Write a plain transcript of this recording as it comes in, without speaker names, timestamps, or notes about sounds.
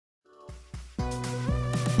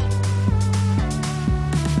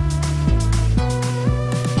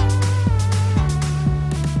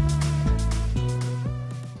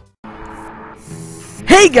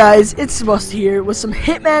Hey guys, it's Bust here with some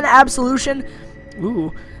Hitman Absolution.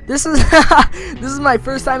 Ooh, this is this is my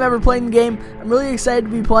first time ever playing the game. I'm really excited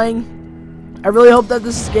to be playing. I really hope that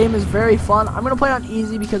this game is very fun. I'm gonna play on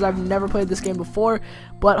easy because I've never played this game before,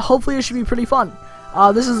 but hopefully it should be pretty fun.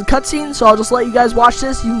 This is a cutscene, so I'll just let you guys watch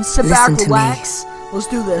this. You can sit back, relax. Let's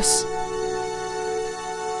do this.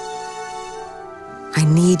 I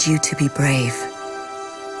need you to be brave.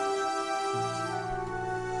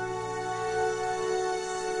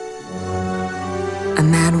 A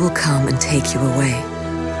man will come and take you away.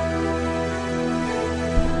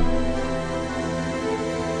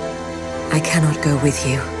 I cannot go with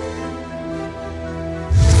you.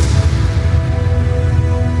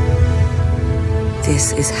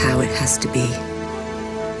 This is how it has to be.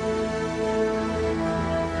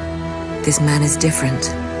 This man is different.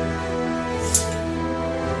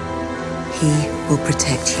 He will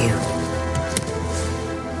protect you.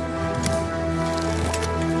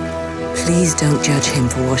 Please don't judge him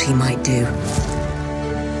for what he might do.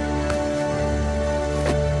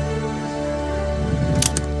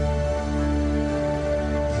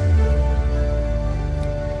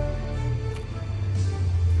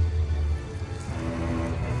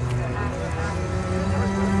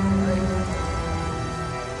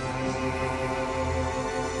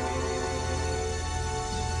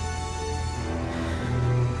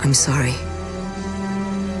 I'm sorry.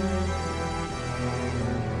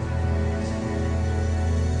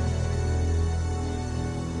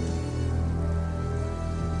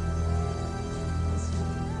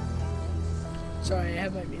 Sorry, I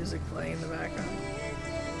have my music playing in the background.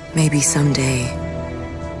 Maybe someday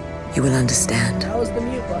you will understand. That was the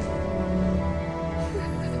mute button.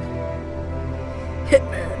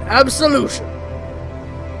 Hitman Absolution.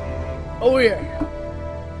 Oh yeah.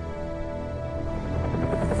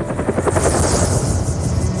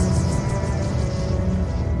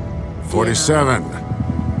 "47.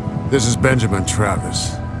 This is Benjamin Travis.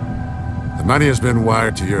 The money has been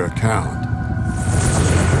wired to your account.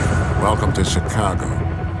 Welcome to Chicago.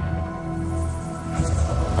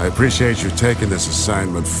 I appreciate you taking this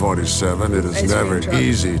assignment, 47. It is never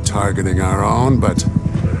easy targeting our own, but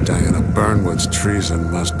Diana Burnwood's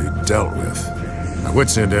treason must be dealt with. I would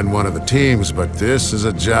send in one of the teams, but this is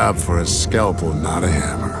a job for a scalpel, not a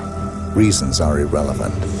hammer." Reasons are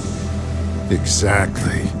irrelevant.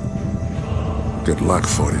 Exactly. Good luck,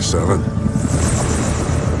 47.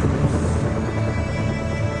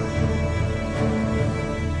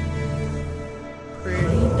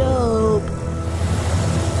 Pretty dope.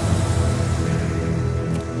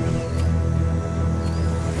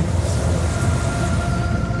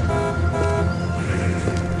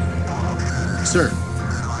 Sir.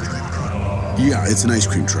 Yeah, it's an ice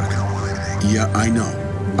cream truck. Yeah, I know.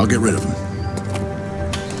 I'll get rid of him.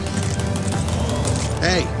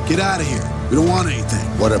 Hey, get out of here. We don't want anything.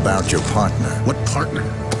 What about your partner? What partner?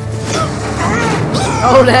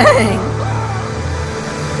 Oh, dang.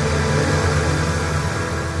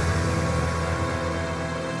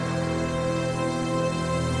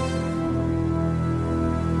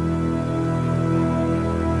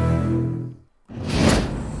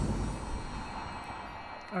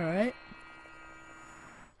 Alright.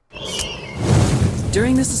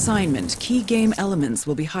 During this assignment, key game elements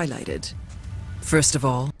will be highlighted. First of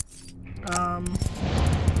all,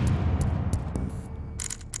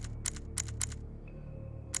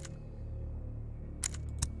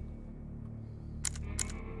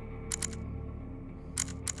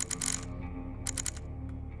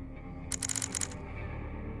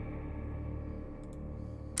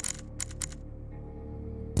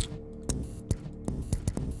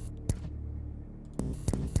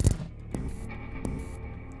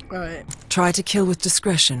 Alright. try to kill with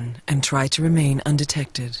discretion and try to remain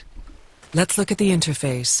undetected. Let's look at the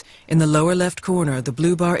interface. In the lower left corner, the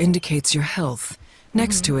blue bar indicates your health.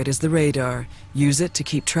 Next to it is the radar. Use it to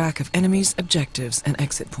keep track of enemies, objectives, and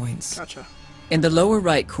exit points. Gotcha. In the lower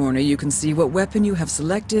right corner, you can see what weapon you have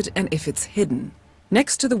selected and if it's hidden.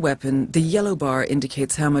 Next to the weapon, the yellow bar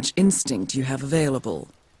indicates how much instinct you have available.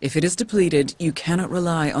 If it is depleted, you cannot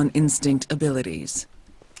rely on instinct abilities.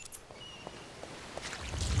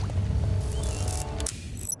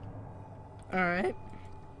 Alright.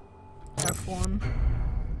 F1.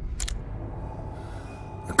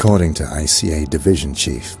 According to ICA Division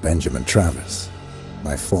Chief Benjamin Travis,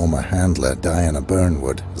 my former handler Diana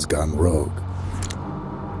Burnwood has gone rogue.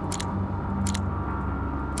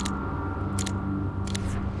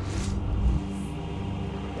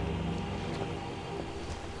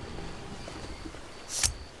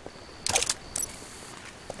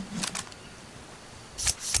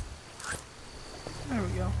 There we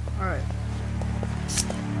go. Alright.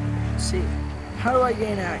 I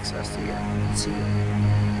gain access to you? Let's see.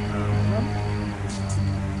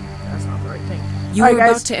 That's not the right thing. You are Alright,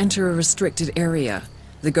 about guys. to enter a restricted area.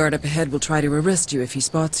 The guard up ahead will try to arrest you if he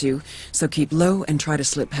spots you, so keep low and try to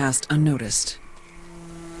slip past unnoticed.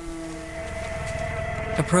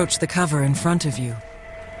 Approach the cover in front of you.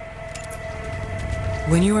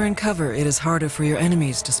 When you are in cover, it is harder for your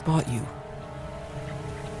enemies to spot you.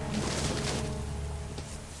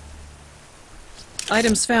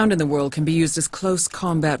 Items found in the world can be used as close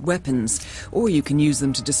combat weapons, or you can use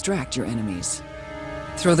them to distract your enemies.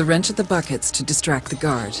 Throw the wrench at the buckets to distract the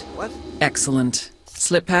guard. What? Excellent.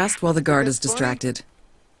 Slip past while the guard is distracted.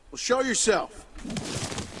 Well, show yourself.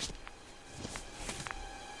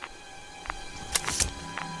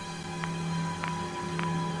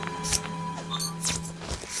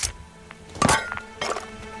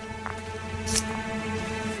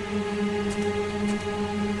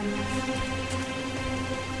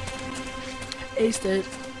 Aced it.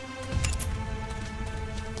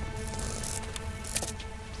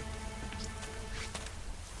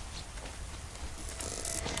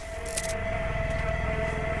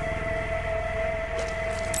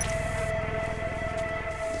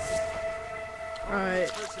 Alright.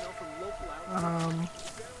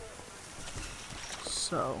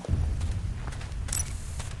 So.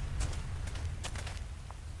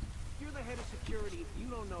 You're the head of security. You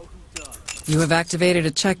don't know who does. You have activated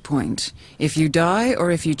a checkpoint. If you die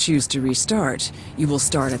or if you choose to restart, you will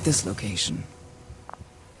start at this location. A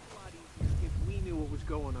lot easier if we knew what was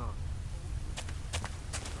going on.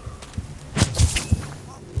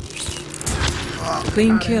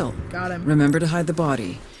 Clean kill. Got him. Remember to hide the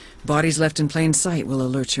body. Bodies left in plain sight will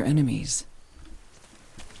alert your enemies.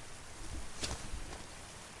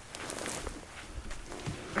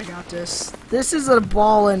 I got this. This is a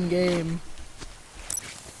ballin' game.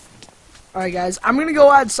 Alright guys, I'm gonna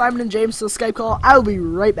go add Simon and James to the Skype call. I'll be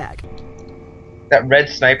right back. That red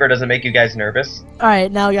sniper doesn't make you guys nervous?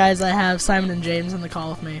 Alright, now guys, I have Simon and James on the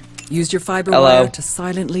call with me. Use your fiber Hello. wire to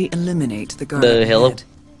silently eliminate the guard. The hill. ahead.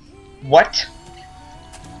 What?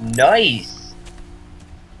 Nice!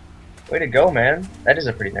 Way to go, man. That is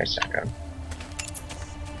a pretty nice shotgun.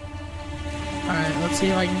 Alright, let's see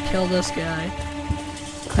if I can kill this guy.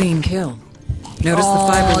 Clean kill. Notice Oh,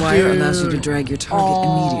 the fiber wire dude. allows you to drag your target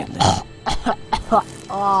immediately.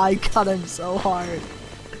 Oh, I cut him so hard.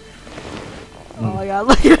 Oh my god,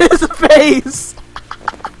 look at his face!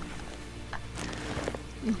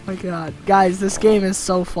 Oh my god. Guys, this game is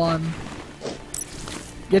so fun.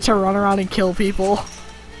 Get to run around and kill people.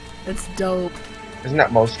 It's dope. Isn't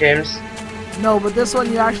that most games? No, but this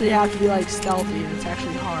one you actually have to be like stealthy and it's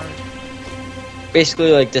actually hard.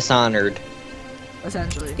 Basically like Dishonored.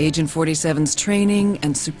 Essentially. Agent 47's training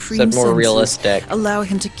and supreme Except more senses realistic. allow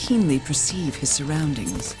him to keenly perceive his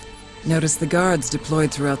surroundings. Notice the guards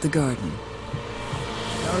deployed throughout the garden.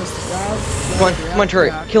 Notice the guy. Come on,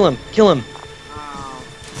 turret. Kill him. Kill him.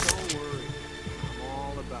 Don't worry. I'm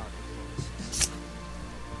all about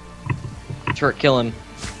it. Turret, kill him.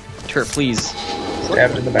 Turret, please.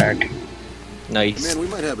 Stabbed in the back. Nice. Man, we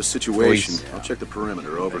might have a situation. Nice. I'll check the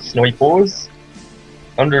perimeter. Over. Snipers?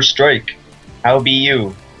 Under strike. How be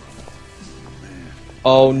you?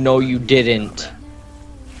 Oh, no, you didn't.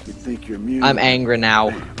 You think you're immune? I'm angry now.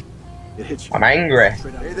 It hits you. I'm angry.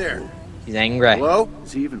 Hey there. He's angry. Hello?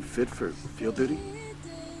 Is he even fit for field duty?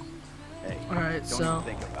 Hey, Alright, don't so. even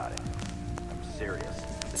think about it. I'm serious.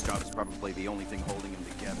 This job is probably the only thing holding him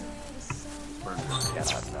together. Burnford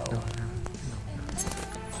cannot know.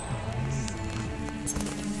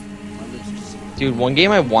 Dude, one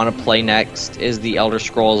game I want to play next is the Elder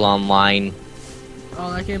Scrolls Online.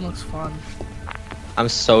 Oh, that game looks fun. I'm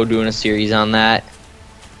so doing a series on that.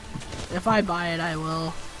 If I buy it, I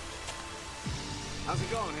will. How's it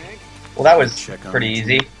going, Hank? Well, that was pretty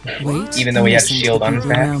easy. Wait, Even though he had listen to shield the on his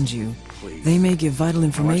people back. around you. They may give vital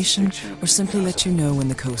information or simply let you know when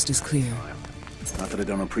the coast is clear. Not that I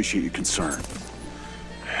don't appreciate your concern.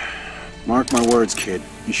 Mark my words, kid.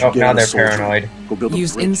 You should Oh, get now on a they're soldier. paranoid. Go build a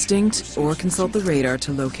Use bridge. instinct or consult the radar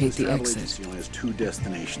to locate the Travel exit. agency only has 2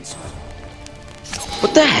 destinations.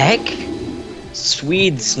 What the heck?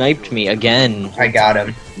 Swede sniped me again. I got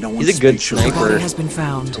him. No one He's a good speaks your The body sniper. has been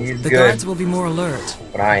found. He's The good. guards will be more alert.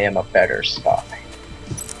 But I am a better spy.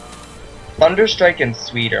 Thunderstrike and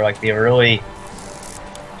Swede are like the really...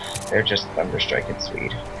 They're just Thunderstrike and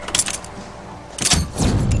Swede.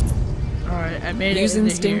 Alright, I made Use it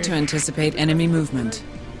into instinct to here. anticipate enemy movement.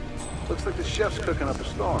 Looks like the chef's cooking up a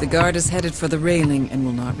storm. The guard is headed for the railing and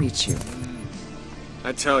will not reach you.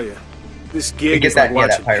 I tell you, this You gig get is like that- yeah, that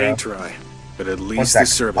watching pyro. paint dry. But at One least sec. the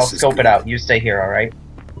service I'll is scope good. it out. You stay here, alright?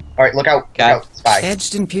 Alright, look out. Look out. Spy.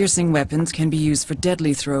 Edged and piercing weapons can be used for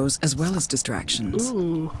deadly throws as well as distractions.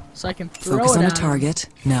 Ooh, so I can throw Focus it on the at him. target.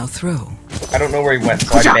 Now throw. I don't know where he went,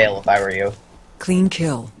 so I'd bail if I were you. Clean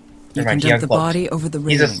kill. You Never mind, can he dump the uncloaked. body over the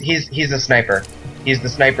railing. He's a sniper. He's the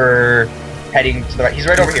sniper heading to the right. He's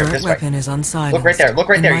right Your over here, current this way. weapon is unsilenced. Look right there, look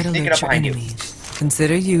right and there. might He's sneaking alert up your behind you. enemies.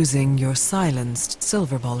 Consider using your silenced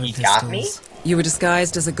silver baller He pistols. got me? You were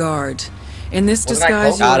disguised as a guard. In this Wasn't I disguise,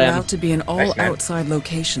 close? you are Got him. allowed to be in all Nice, man. outside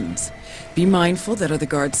locations. Be mindful that other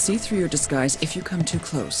guards see through your disguise if you come too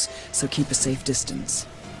close, so keep a safe distance.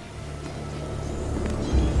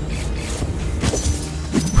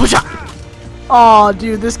 Oh,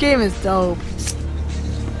 dude, this game is dope.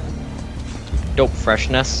 Dope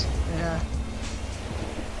freshness. Yeah.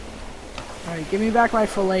 Alright, give me back my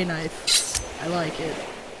fillet knife. I like it.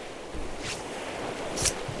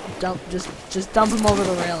 Just dump him over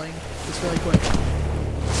the railing. Just really quick.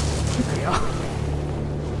 There we go.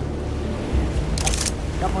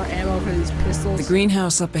 Got more ammo for these pistols. The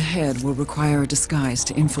greenhouse up ahead will require a disguise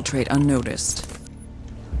to infiltrate unnoticed.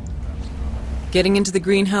 Getting into the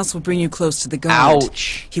greenhouse will bring you close to the guard.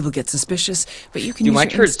 Ouch. He will get suspicious, but you can Dude, use my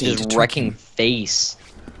your turd's instinct to just trick wrecking him. face.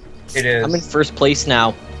 It is. I'm in first place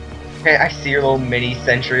now. Okay, I see your little mini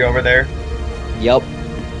sentry over there. Yup.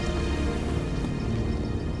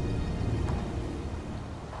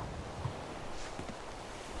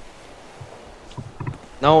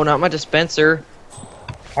 No, not my dispenser.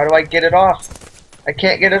 How do I get it off? I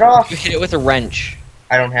can't get it off. You hit it with a wrench.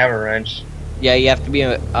 I don't have a wrench. Yeah, you have to be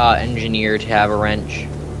an engineer to have a wrench.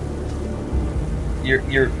 Your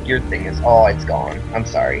thing is... Oh, it's gone. I'm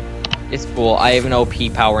sorry. It's cool. I have an OP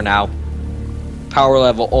power now. Power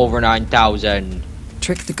level over 9,000.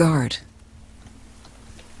 Trick the guard.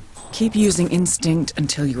 Keep using instinct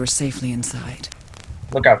until you are safely inside.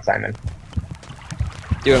 Look out, Simon.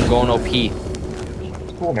 Dude, I'm going OP.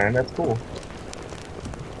 That's cool, man. That's cool.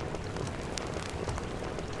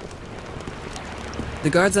 The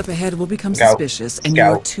guards up ahead will become Scout. suspicious, and you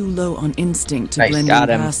are Scout. too low on instinct to Nice. blend Got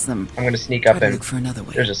in him. past them. I'm gonna sneak Try up to and... look for another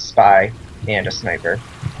way. There's a spy and a sniper.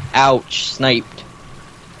 Ouch. Sniped.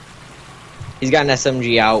 He's got an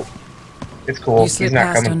SMG out. It's cool. You slip He's not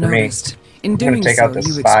past coming for me. unnoticed. In I'm gonna doing take so, out this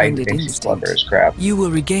you spy who expended thinks he's clever instinct. as crap. You will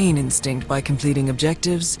regain instinct by completing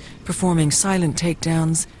objectives, performing silent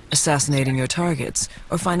takedowns, assassinating your targets,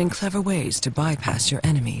 or finding clever ways to bypass your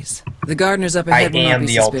enemies. The gardeners up ahead will not am be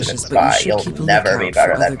the ultimate suspicious, but you spy. should You'll keep a never lookout be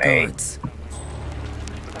better for than other me. guards.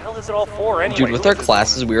 What the hell is it all for anyway? Dude, with our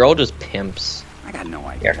classes, we were all just pimps. I got no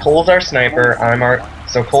idea. Yeah, Cole's our sniper. I'm our...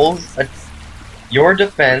 So Cole's... your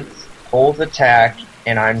defense, Cole's attack,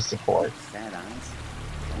 and I'm support. Sad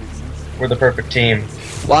eyes. We're the perfect team.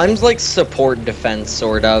 Well, I'm like support defense,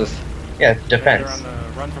 sort of. Yeah, Better defense. on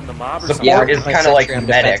the run from the mob or Support something? Yeah, is with my kinda like sentry, I'm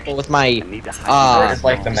medic. defensible. With my need to hide. Support is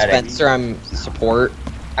like the medic. dispenser, I'm support.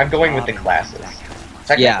 I'm going with the classes.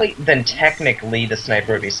 Technically, the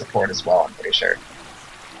sniper would be support as well, I'm pretty sure.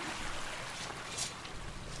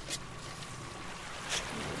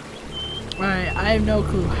 Alright, I have no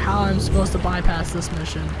clue how I'm supposed to bypass this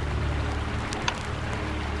mission.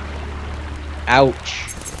 Ouch.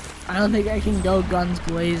 I don't think I can go guns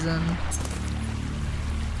blazing.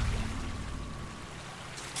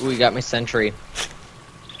 Ooh, we got my sentry.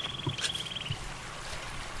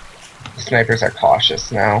 Snipers are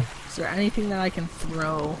cautious now. Is there anything that I can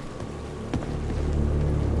throw?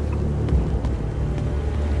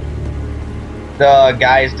 The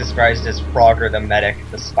guy is disguised as Frogger the medic,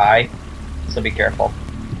 the spy, so be careful.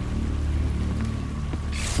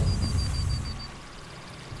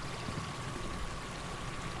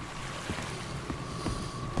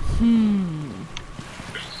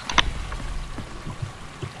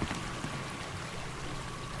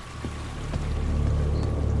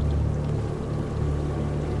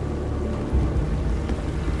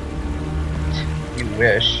 You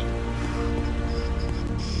wish.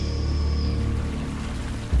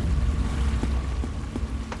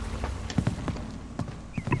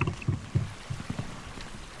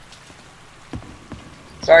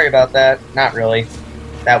 Sorry about that. Not really.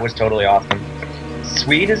 That was totally awesome.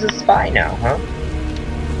 Swede is a spy now, huh?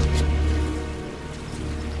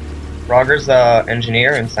 Roger's the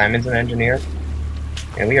engineer and Simon's an engineer.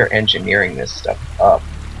 And we are engineering this stuff up.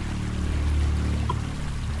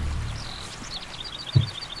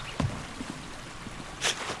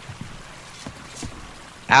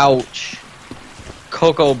 Ouch.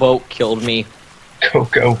 Coco Boat killed me.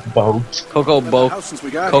 Coco Boat. Coco Been at the Boat. house since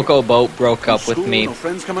we got Coco here. Boat broke No up with school, me. No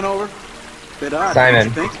friends coming over. Bit odd,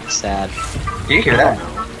 Simon. don't you think? Sad. Do you hear I that?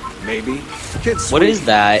 don't know. Maybe. Kid's What sweet. is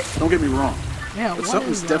that? Don't get me wrong. Yeah, But what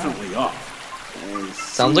something's is that? definitely off.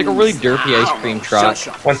 Sounds like a really derpy ice cream truck.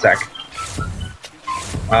 1 sec.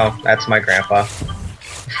 Oh, that's my grandpa.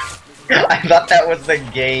 I thought that was the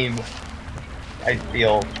game. I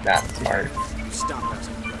feel not smart.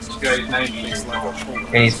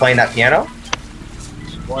 And he's playing that piano?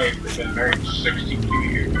 His wife, they've been married 62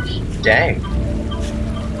 years. Dang.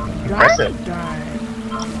 Impressive. Dang.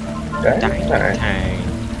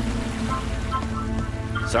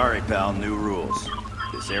 Sorry, pal, new rules.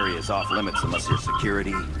 This area is off limits unless you're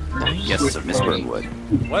security or guests of Miss Burnwood.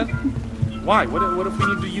 What? Why? What if we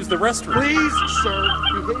need to use the restroom? Please, sir.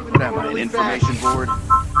 What am I, an information board?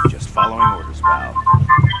 Just following orders, pal.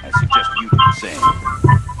 I suggest you do the same.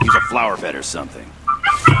 Use a flower bed or something.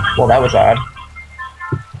 Well, that was odd.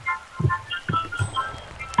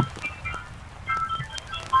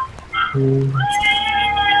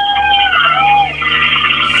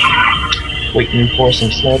 Waiting for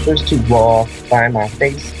some snipers to walk by my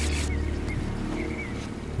face.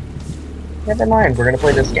 Never mind, we're gonna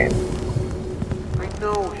play this game. I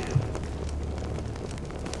know him.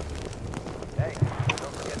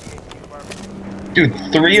 Dude,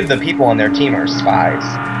 3 of the people on their team are spies.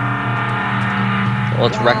 Well,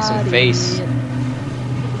 let's wreck some face.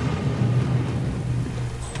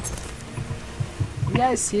 You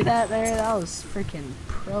guys see that there? That was freaking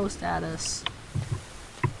pro status.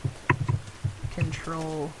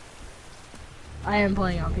 Control. I am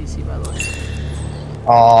playing on PC, by the way.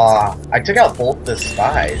 I took out both the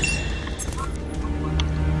spies.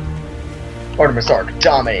 Artemis Arc,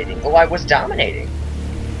 dominating. Oh, I was dominating.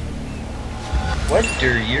 What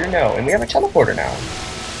do you know? And we have a teleporter now.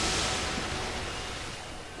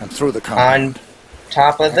 I'm through the compound. On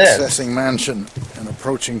top of this. Accessing mansion and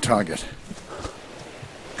approaching target.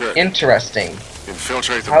 Good. Interesting.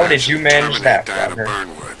 Infiltrate the How did mansion, you manage terminate that, Diana Roger?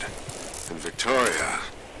 Burnwood. And Victoria,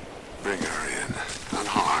 bring her in,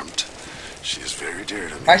 unharmed. She is very dear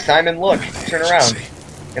to me. Hi, Simon, look. Turn around.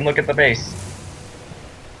 And look at the base.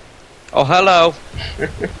 Oh, hello.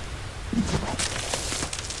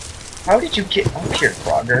 How did you get up here,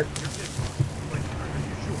 Frogger?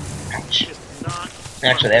 Ouch.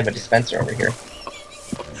 Actually, they have a dispenser over here.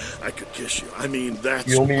 I could kiss you. I mean,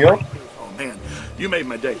 that's... Heal me up? Oh, man. You made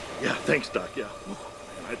my day. Yeah, thanks, Doc. Yeah. Oh,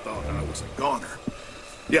 man, I thought I was a goner.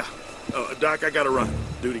 Yeah. Doc, I gotta run.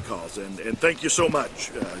 Duty calls. And thank you so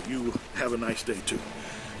much. You have a nice day, too.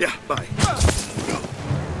 Yeah, bye.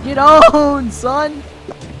 Get on, son!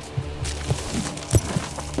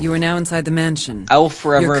 You are now inside the mansion. I will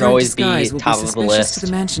forever Your and current always be disguise will top of the suspicious list. to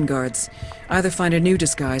the mansion guards. Either find a new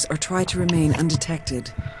disguise or try to remain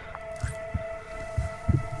undetected.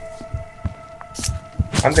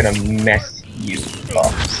 I'm gonna mess you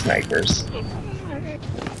up, snipers.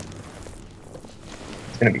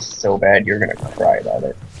 It's gonna be so bad, you're gonna cry about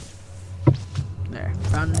it. There.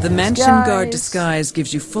 Found The mansion guard disguise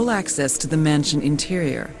gives you full access to the mansion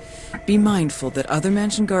interior. Be mindful that other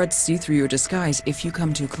mansion guards see through your disguise if you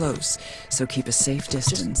come too close, so keep a safe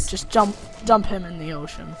distance. Just dump him in the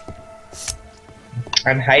ocean.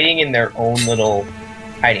 I'm hiding in their own little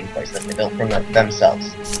hiding place that they built from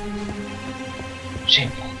themselves.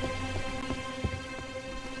 Shameful.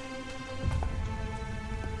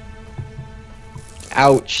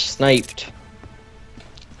 Ouch, sniped.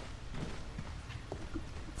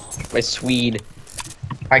 By Swede.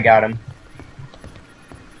 I got him.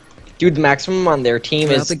 Dude, the maximum on their team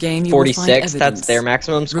Throughout is the game, you will find 46. That's evidence. their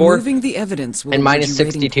maximum score. Removing the evidence will And mine award is you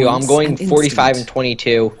rating 62. I'm points going and 45 instant. and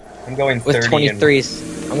 22. I'm going 30 With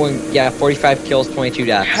 23s. I'm going, yeah, 45 kills, 22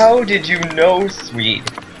 deaths. How did you know, Swede?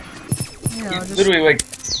 You know, You just literally, like,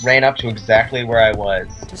 ran up to exactly where I was.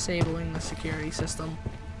 disabling the security system.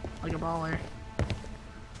 Like a baller.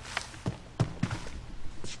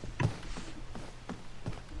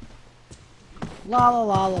 La la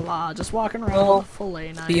la la la, just walking around with a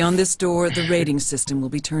fillet knife. Beyond this door, the rating system will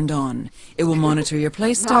be turned on. It will monitor your Not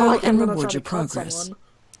playstyle like I'm and gonna reward try your to cut progress. someone.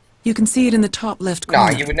 You can see it in the top left Nah,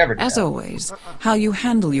 corner. you would never do As that. always, how you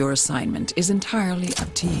handle your assignment is entirely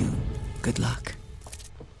up to you. Good luck.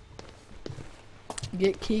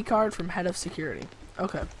 Get key card from head of security.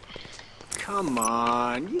 Okay. Come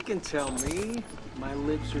on, you can tell me. My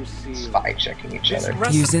lips are sealed. Spy checking each other.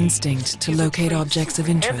 Use instinct to locate objects of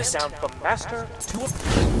interest. Handed down from master to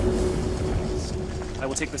I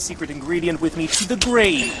will take the secret ingredient with me to the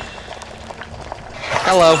grave.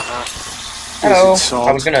 Hello. Hello.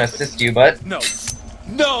 I was gonna assist you, but No.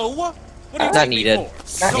 No. What are you Not needed.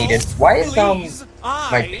 not No, needed. Why is please.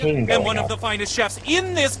 my ping am going one of up? the finest chefs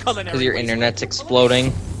in this culinary. Because your internet's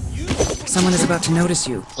exploding. Someone is about to notice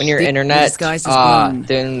you. When your The internet, disguise is blown.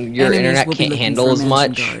 then your Enemies internet will be can't looking handle for a as mansion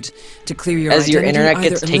much. guard. To clear your As your identity, internet either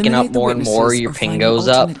gets taken up eliminate the more and more, witnesses your or ping find an goes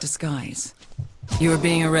up. alternate disguise. You are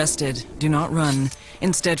being arrested. Do not run.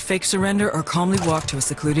 Instead, fake surrender or calmly walk to a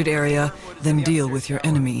secluded area, then deal with your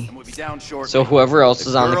enemy. So whoever else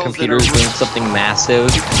is on the computer is doing something massive.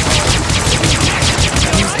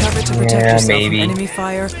 Use cover to protect yourself from enemy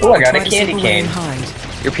fire. Oh, I got a candy cane.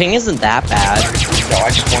 Your ping isn't that bad. No, I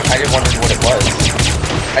just wondered what it was.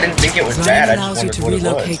 I didn't think it was bad. I just wondered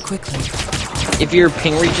what it was. Quickly. If your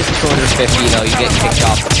ping reaches 250, though, you get kicked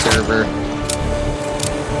off the server.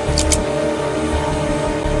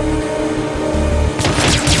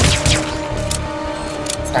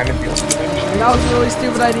 That was a really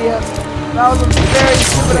stupid idea. That was a very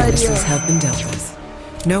stupid idea. Have been dealt with.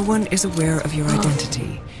 No one is aware of your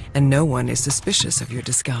identity, and no one is suspicious of your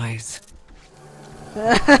disguise.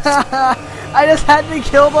 I just had to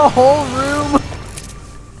kill the whole room.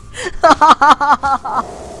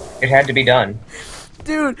 It had to be done.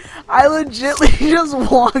 Dude, I legitly just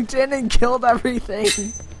walked in and killed everything.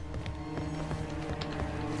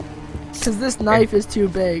 Cause this knife is too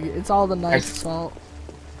big. It's all the knife's fault.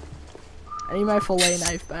 I need my fillet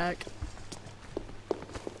knife back.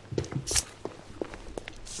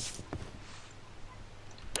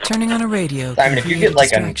 Turning on a radio. Simon, if you get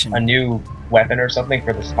like a new weapon or something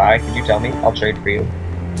for the spy, could you tell me? I'll trade for you.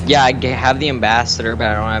 Yeah, I have the ambassador, but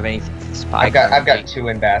I don't have anything for the spy. I've got 2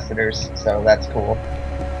 ambassadors, so that's cool.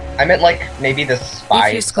 I meant like maybe the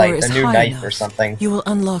spy sight, a new knife or something. You will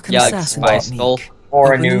unlock an assassin spy skull.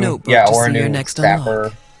 Or a new, or a new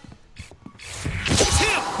sapper.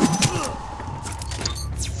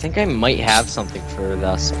 I think I might have something for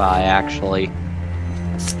the spy, actually.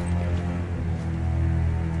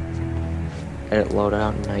 Edit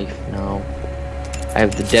loadout knife, no. I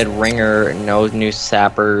have the dead ringer, no new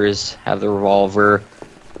sappers, have the revolver.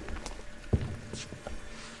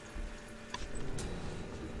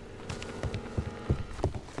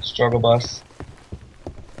 Struggle bus.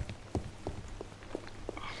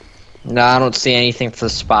 No, I don't see anything for the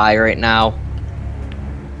spy right now.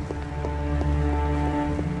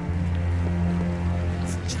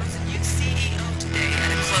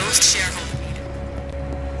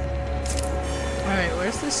 Alright,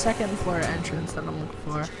 where's the second floor entrance that I'm looking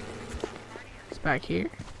for? It's back here.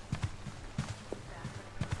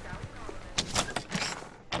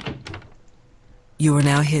 You are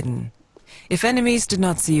now hidden. If enemies did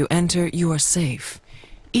not see you enter, you are safe.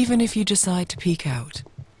 Even if you decide to peek out.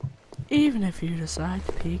 Even if you decide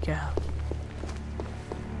to peek out.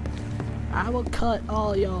 I will cut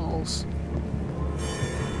all y'alls.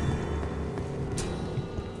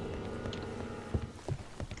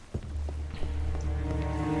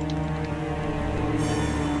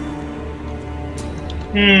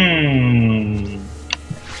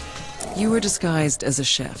 You were disguised as a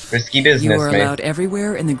chef. Risky business, You are allowed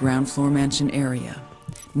everywhere in the ground floor mansion area.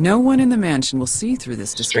 No one in the mansion will see through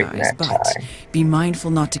this disguise, but be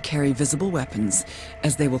mindful not to carry visible weapons,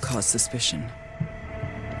 as they will cause suspicion.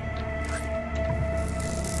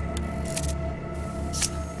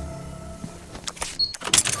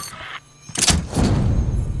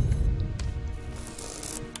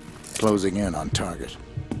 Closing in on target.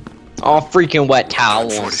 All freaking wet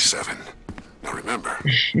towels. 47. Now remember,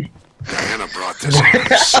 Diana brought this on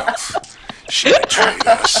herself. She betrayed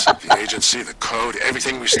us, the agency, the code,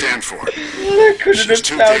 everything we stand for. That couldn't have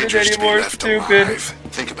sounded any more stupid. Alive.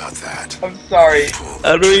 Think about that. I'm sorry.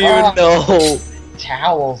 I don't even know.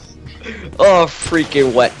 Towels. Oh,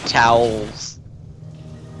 freaking wet towels.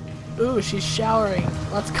 Ooh, she's showering.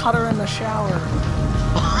 Let's cut her in the shower.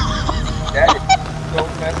 That is so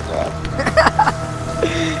messed up.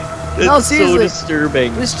 No, seriously. So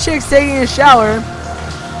disturbing. This chick's taking a shower.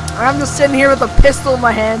 I'm just sitting here with a pistol in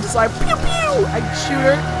my hand, just like pew pew. I shoot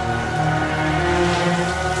her.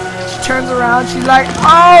 She turns around. She's like,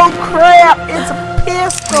 "Oh crap! It's a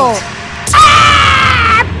pistol!"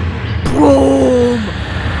 Ah! Boom!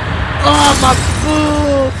 Oh my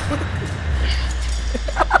boob!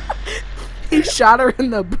 He shot her in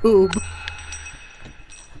the boob.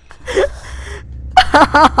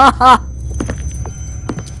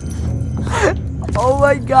 Oh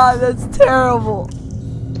my god, that's terrible.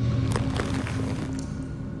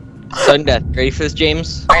 Sudden death. Ready for this,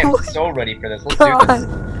 James? I am so ready for this. Let's do this.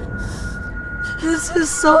 This is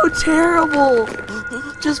so terrible.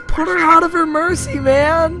 Just put her out of her mercy,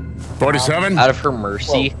 man. 47? Out of her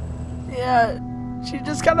mercy? Whoa. Yeah, she's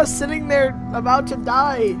just kind of sitting there about to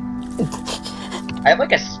die. I have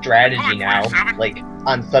like a strategy now, like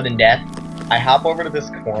on sudden death. I hop over to this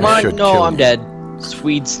corner. Come on, no, I'm dead.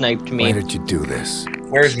 Swede sniped me. Why did you do this?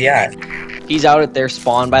 Where's he at? He's out at their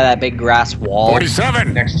spawn by that big grass wall.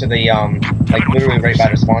 47! Next to the, like literally right by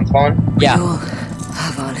the spawn. Yeah. We all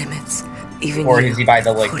have our limits. Even Or you, is he by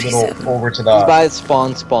the, like, 47. little, over to the... He's by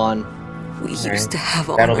spawn. We used to have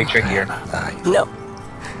all That'll be trickier. No.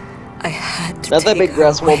 I had to Not that big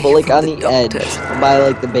grass wall, but like on the edge, by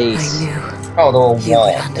like the base. I knew. Oh, the little wall.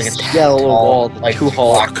 Like it's Yeah, the little wall, the like too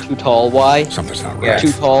tall. Why? Something's not Yeah. right.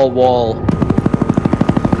 Too tall wall.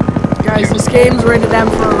 Guys, this game's rated M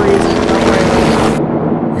for a reason. Don't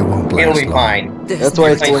worry. You won't It'll last be long. fine. That's why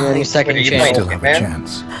it's going on your second Are you channel. Still have a Hitman?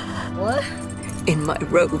 chance. What? In my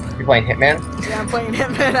robe. You playing Hitman? Yeah, I'm playing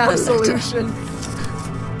Hitman Absolution.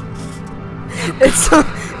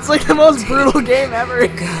 It's like the most brutal game ever.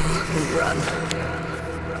 Go and run.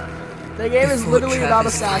 The game is Before literally about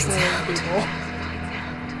Travis assassinating people.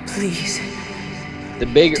 Please. The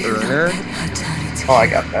big Do not earner. let her turn into Oh, I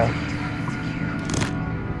got that.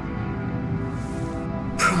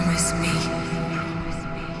 Promise me.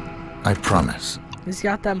 I promise. He's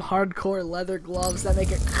got them hardcore leather gloves that make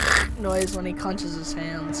a noise when he clenches his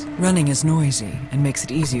hands. Running is noisy and makes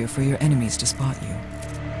it easier for your enemies to spot you.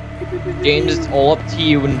 James, it's all up to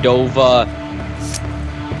you and Dova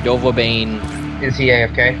Bane. Is he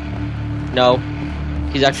AFK? No.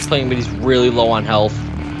 He's actually playing, but he's really low on health.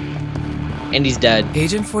 And he's dead.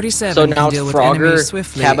 Agent 47 So now can it's deal with Frogger, enemies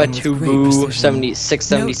swiftly and with great Kabatubu, precision.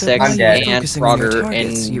 676, Note that I'm dead. when and focusing on your Frogger,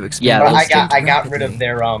 targets, you and expend yeah, But instinct I got rid of rapidly.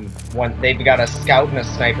 their one. They've got a scout and a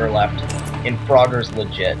sniper left, and Frogger's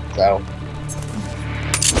legit. So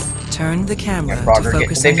Turn the camera yeah, to Frogger.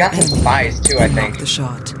 focus on They've your got some enemy spies too, I and think. block the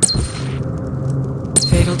shot.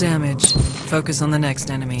 Fatal damage. Focus on the next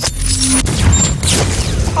enemy.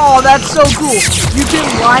 Oh, that's so cool. You can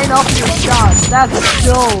line up your shots. That's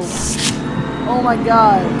dope. Oh my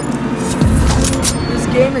god. This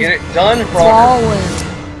game Get is it done, Frogger.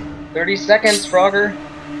 balling. 30 seconds, Frogger.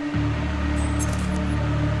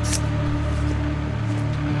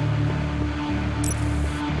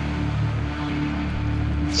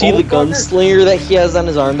 see the gunslinger that he has on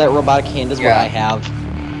his arm, that robotic hand is what Yeah. I have.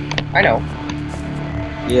 I know.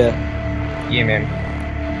 Yeah. Yeah, man.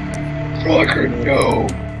 Frogger, no.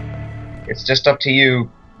 It's just up to you.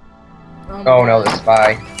 Oh no, the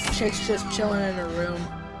spy. Chick's just chilling in her room.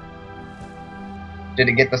 Did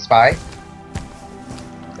it get the spy?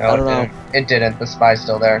 No, I don't know. It didn't. The spy's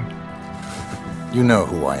still there. You know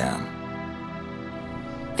who I am.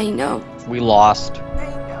 I know. We lost. I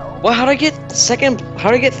know. Well, how'd I get second?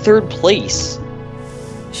 How'd I get third place?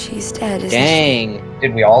 She's dead, isn't Dang.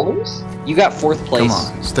 Did we all lose? You got fourth place.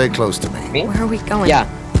 Come on, stay close to me. Me? she? Where are we going? Yeah.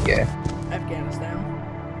 Yeah. Afghanistan.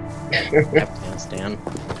 Afghanistan.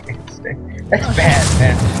 That's bad,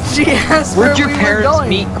 man. She asked where Where'd your we were parents going.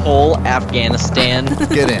 meet, Cole? Afghanistan.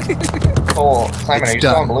 Get in. Cole, Simon, It's are you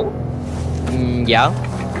still on done. blue? Yeah.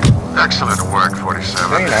 Excellent work, 47.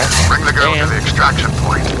 Very nice. Bring the girl to the extraction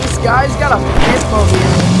point. This guy's got a pit mobile.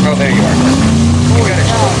 Oh, there you are. You got a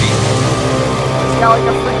trophy. He's got like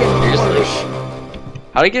a freaking Seriously?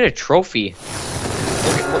 Porsche. How'd I get a trophy?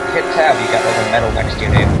 Look, hit tab. You got like a medal next to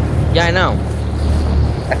your name. Yeah, I know.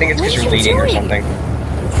 I think it's because What you're are you leading or doing? something.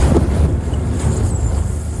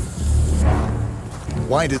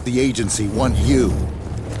 Why did the agency want you?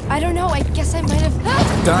 I don't know. I guess I might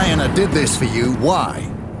have. Diana did this for you. Why?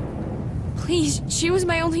 Please, she was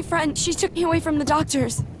my only friend. She took me away from the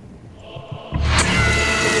doctors.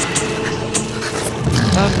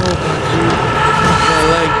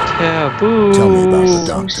 Taboo. Tell me about the So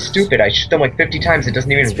doctor. stupid. I shoot them like 50 times. It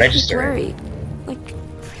doesn't even It's really register. blurry. Like,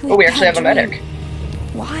 really Oh, we actually bad have a medic. dream.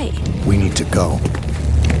 Why? We need to go.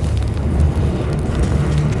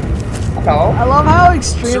 Hello. I love how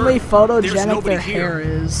extremely Sir, there's photogenic nobody their here. hair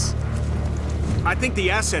is. I think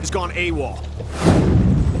the asset has gone AWOL.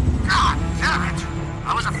 God damn it!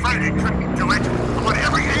 I was afraid it couldn't do it. I want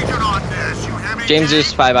every agent on this, you hear me? James is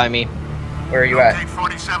spy by me. Where are you at? Locate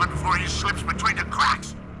 47 before he slips between the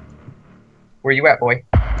cracks. Where you at, boy?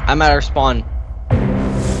 I'm at our spawn.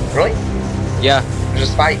 Really? Yeah. There's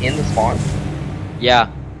a spy in the spawn?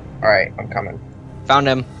 Yeah. Alright, I'm coming. Found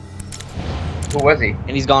him. Who was he?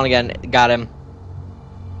 And he's gone again. Got him.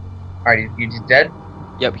 Alright, he's dead?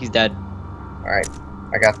 Yep, he's dead. Alright,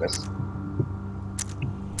 I got this.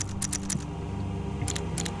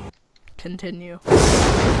 Continue.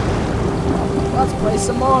 Let's play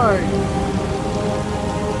some more.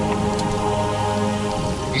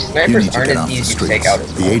 These You snipers need to aren't get as off the easy to take streets. out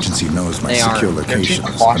as The well. agency knows my They aren't. secure They're too locations,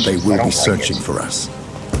 and cautious. they I will don't be like searching it. for us.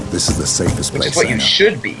 This is the safest Which place is what I you know.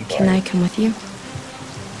 should be. Can I come with you?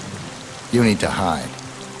 You need to hide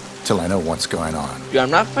till I know what's going on. Dude, I'm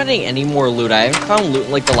not finding any more loot. I haven't found loot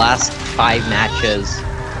in like the last 5 matches.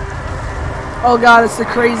 Oh god, it's the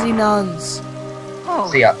crazy nuns. Oh,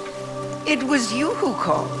 See ya. it was you who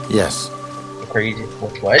called. Yes, Crazy.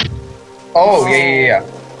 What? Oh, yeah.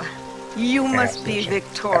 You must be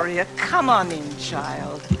Victoria. Come on in,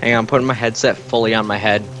 child. Hang on, I'm putting my headset fully on my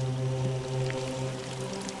head.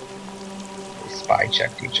 We spy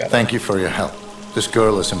checked each other. Thank you for your help. This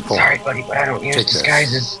girl is important. Sorry, buddy, but I don't use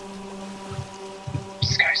disguises.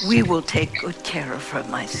 We will take good care of her,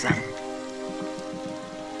 my son.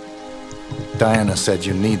 Diana said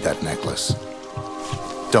you need that necklace.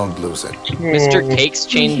 Don't lose it. Mr. Cakes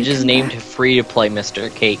changed his name to free-to-play Mr.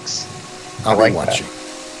 Cakes. I'll be watching.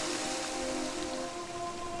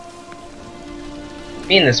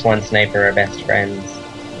 Me and this one sniper are best friends.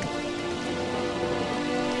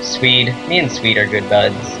 Swede. Me and Swede are good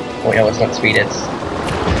buds. Oh no, it's not Swede, it's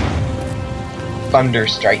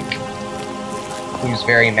Thunderstrike, who's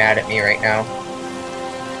very mad at me right now.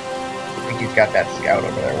 I think he's got that scout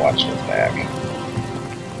over there watching his back.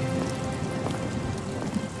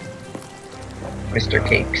 Mr.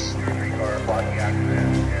 Cakes.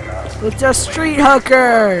 It's a street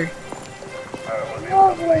hooker!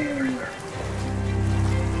 Oh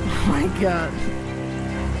my god.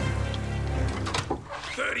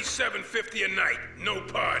 $37.50 a night, no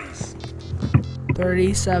parties.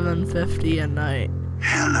 $37.50 a night.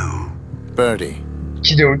 Hello. Birdie.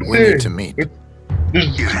 You don't we need to meet.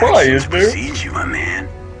 There's a spy, is there? You, my man.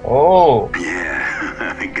 Oh.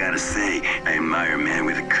 Yeah, I gotta say, I admire a man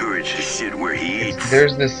with the courage to shit where he eats.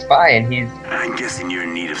 There's this spy and he's... I'm guessing you're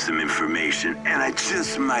in need of some information, and I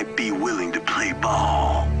just might be willing to play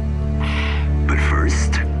ball. But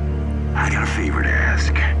first, I got a favor to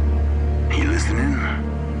ask. You listening?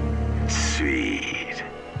 Sweet.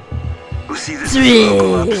 Well, see, this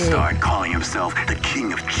local upstart calling himself the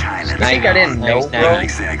King of China. I think I didn't know, bro. Not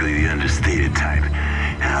exactly the understated type.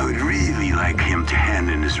 And I would really like him to hand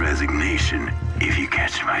in his resignation, if you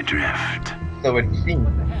catch my drift. So it seems...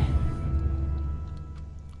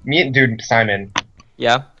 Me and dude, Simon.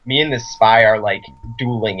 Yeah? Me and this spy are like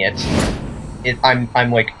dueling it.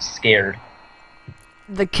 I'm like scared.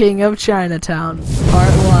 The King of Chinatown,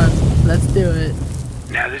 Part 1. Let's do it.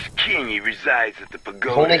 Now this king, he resides at the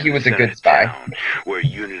pagoda. If only he was a good spy. Town, where a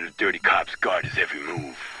unit of dirty cops guard his every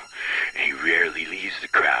move. And he rarely leaves the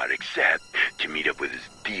crowd except to meet up with his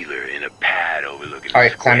dealer in a pad overlooking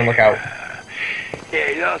Alright, Simon, look out. Yeah,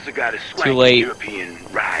 he's also got a swanky European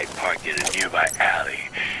ride parked in a nearby alley.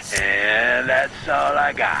 And that's all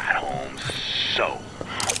I got, Holmes. So,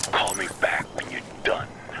 call me back when you're done.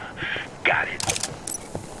 Got it.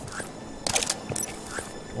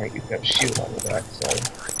 Alright, you've got a shield on the back, so...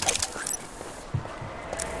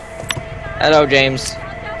 Hello, James.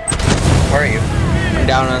 Where are you? I'm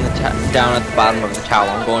down on the down at the bottom of the tower.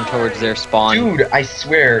 I'm going towards their spawn. Dude, I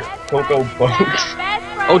swear, Coco Boats.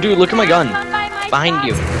 Oh, dude, look at my gun. Behind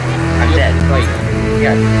you. I'm dead. Right.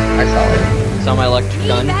 Yeah, I saw it. Saw my electric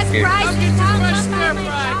gun. Here.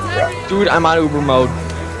 Dude, I'm on Uber mode.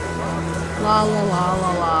 La la la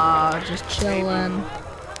la la. Just chillin'.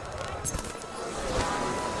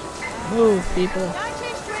 Move, people.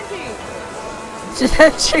 Did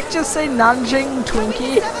that chick just say Nanjing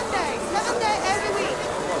Twinkie?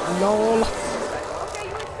 Lol.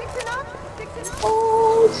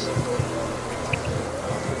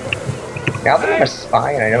 Now that I'm a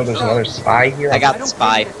spy and I know there's another spy here, I got the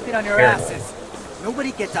spy. Sit on your asses.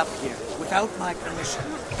 Nobody gets up here without my permission.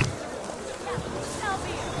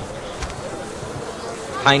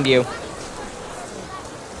 Behind you.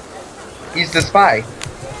 He's the spy.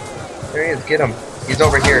 There he is, get him. He's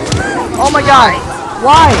over here. Oh my god!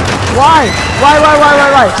 Why? Why? Why?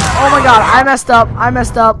 Oh my god, I messed up.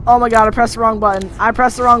 Oh my god, I pressed the wrong button.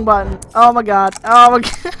 Oh my god. Oh my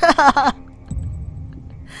god.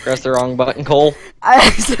 Press the wrong button, Cole. I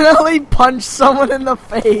accidentally punched someone in the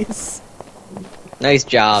face. Nice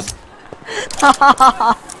job.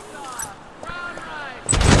 Oh,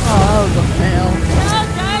 that was a fail.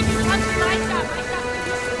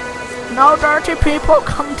 No dirty people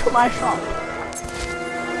come to my shop.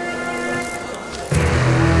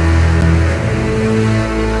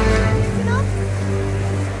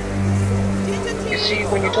 You see,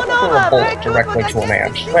 when you deliver a bullet directly to a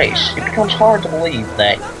man's face, it becomes hard to believe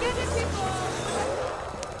that...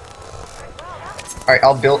 Alright,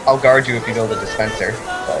 I'll guard you if you build a dispenser,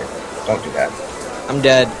 but don't do that. I'm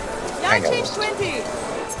dead. I know this.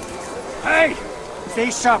 Hey!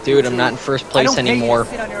 Stay sharp. Dude, I'm not in first place anymore.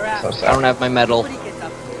 So I don't have my medal.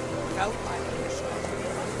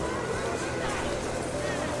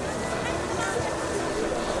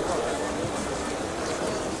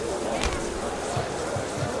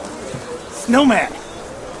 Snowman!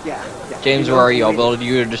 Yeah. James, where are you? I'll build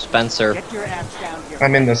you a dispenser. Get your ass down here.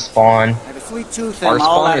 I'm in the spawn. I have a sweet tooth Our and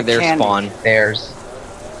all spawn out or of their candy. spawn? Theirs.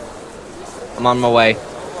 I'm on my way.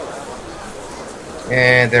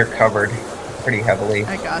 And they're covered pretty heavily.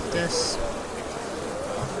 I got this.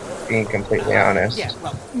 Being completely honest. Yeah,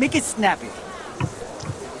 well, make it snappy.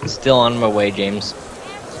 Still on my way, James.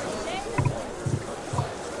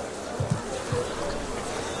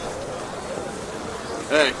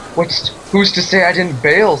 Hey. Who's to say I didn't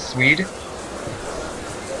bail, Swede?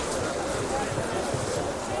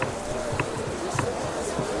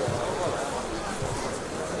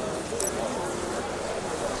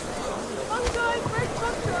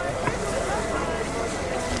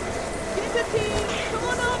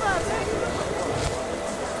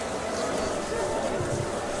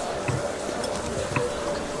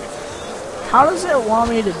 How does it want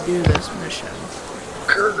me to do this mission?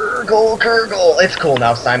 Gurgle. It's cool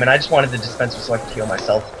now, Simon. I just wanted the dispenser so I could heal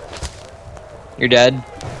myself. You're dead?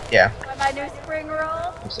 Yeah. My new spring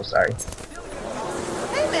roll. I'm so sorry.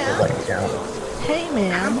 Hey, man. I'll let you down. Hey,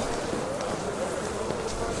 man.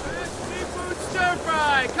 Seafood stir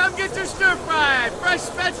fry. Come get your stir fry. Fresh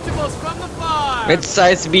vegetables from the farm.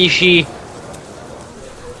 Mid-sized species.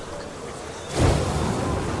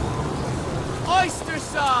 Oyster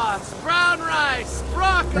sauce, brown rice,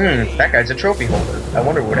 broccoli. That guy's a trophy holder. I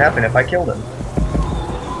wonder what would happen if I killed him.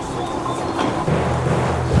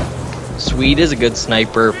 Swede is a good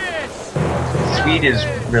sniper. Swede is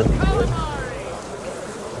really good.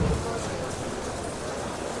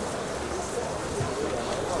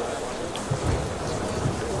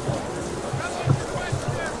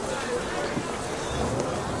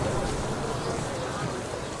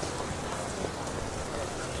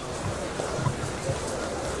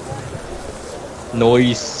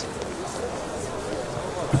 Nice.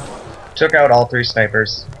 Took out all 3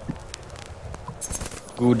 snipers.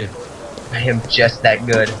 Good. I am just that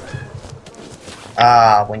good.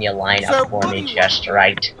 Ah, when you line up for me just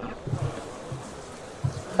right.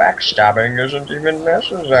 Backstabbing isn't even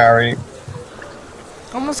necessary.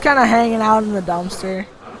 Almost kind of hanging out in the dumpster.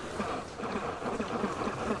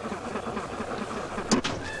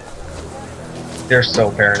 They're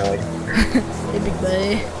so paranoid. Hey, big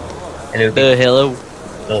buddy. Hello. Hello.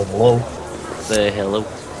 Hello. Hello.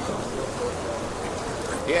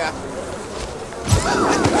 Yeah.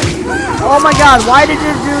 Oh my god, why did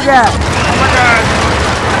you do that? Oh my god.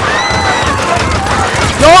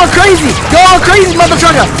 Go all crazy! Go all crazy, mother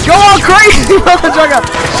trucker! Go all crazy, mother trucker!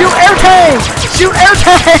 Shoot air tank! Shoot air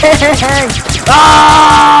tank!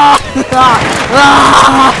 Ah!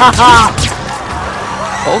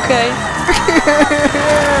 Okay.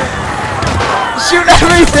 Shoot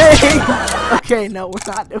everything! Okay, no, we're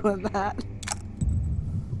not doing that.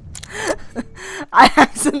 I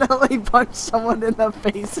accidentally punched someone in the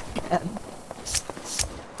face again.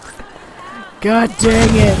 God dang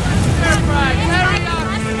it.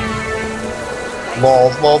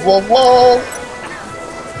 Lols.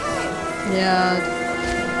 Yeah.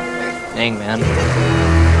 Dang, man.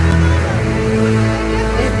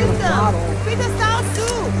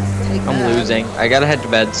 I'm losing. I gotta head to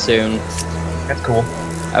bed soon. That's cool.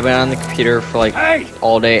 I've been on the computer for like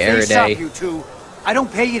all day, every day. You two. I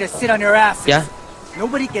don't pay you to sit on your asses. Yeah.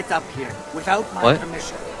 Nobody gets up here without my What?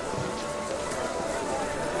 permission.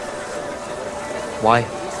 Why?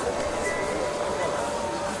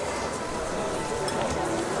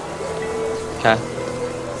 Okay.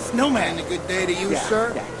 Snowman. A good day to you,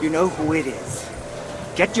 sir. Yeah, you know who it is.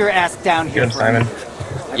 Get your ass down here. Get him, Simon.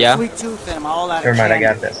 Yeah. Sweet tooth and I'm all out Never of mind, I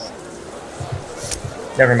candy. got this.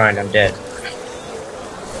 Never mind, I'm dead.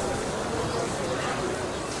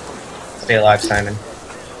 Stay alive, Simon.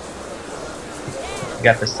 You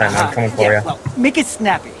got this, Simon. I'm coming for you. Well, make it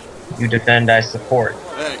snappy. You defend, I support.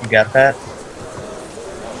 You got that?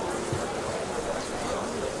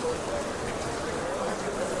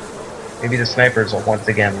 Maybe the snipers will once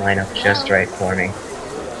again line up just right for me.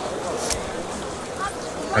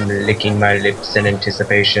 I'm licking my lips in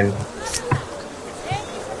anticipation.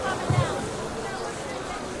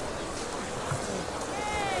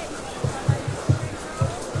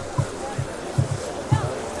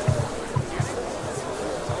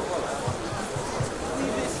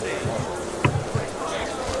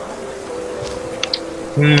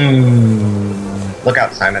 Look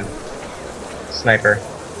out, Simon. Sniper.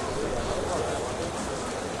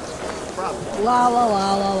 La la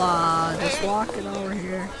la la la. Just walking over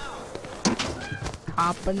here.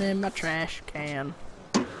 Hopping in my trash can.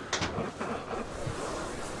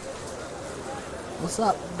 What's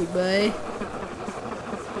up, big boy?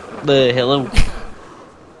 Hello.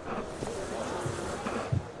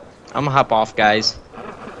 I'm gonna hop off, guys.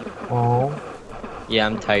 Oh. Yeah,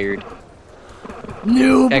 I'm tired.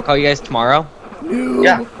 Noob. Can I call you guys tomorrow? Noob.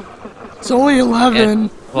 Yeah. It's only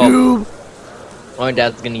 11. Well, Noob. My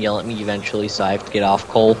dad's gonna yell at me eventually, so I have to get off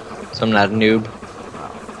Cole, so I'm not a noob.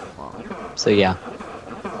 So yeah.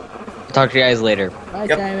 Talk to you guys later. Bye,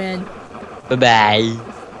 Simon. Bye-bye.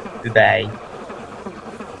 Goodbye.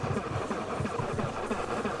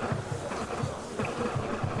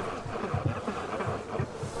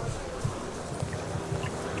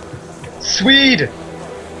 Swede!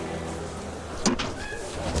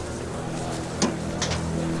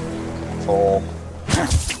 Cole.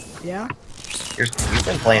 Yeah? You've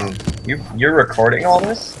been playing... You're recording all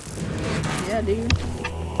this? Yeah, dude.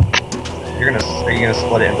 Are you gonna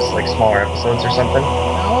split it into like smaller episodes or something?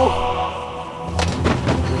 No.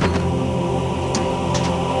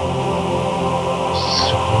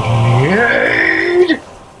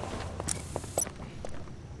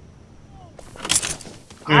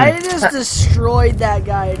 I just destroyed that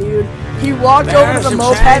guy, dude. He walked over to the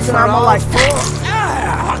mopeds and I'm like,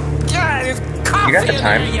 you got the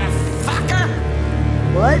time?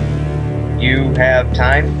 What? You have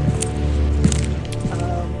time?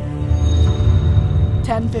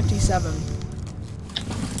 10:57.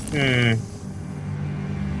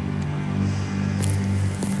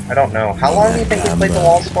 I don't know. How long do you think we played the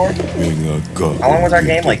walls for? How long was our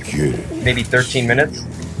game? Like, maybe 13 minutes?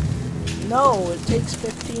 No, it takes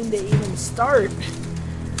 15 to even start.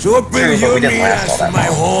 True, but we didn't last all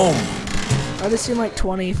that long. I'd assume like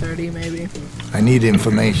 20, 30 maybe. I need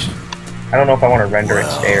information. I don't know if I want to render it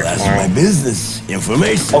today or That's tomorrow. my business.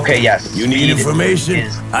 Information. Okay, yes. You need information?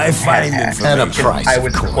 I find information. At a price, I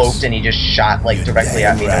was cloaked and he just shot like directly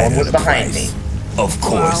at me. No one was behind me. Of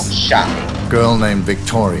course. Shot me. Girl named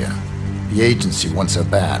Victoria. The agency wants her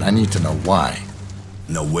bad. I need to know why.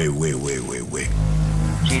 No, wait.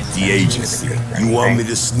 Jesus, The agency. You want me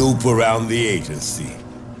to snoop around the agency?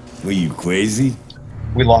 Were you crazy?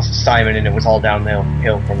 We lost Simon and it was all downhill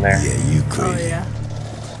from there. Yeah, you crazy. Oh, yeah.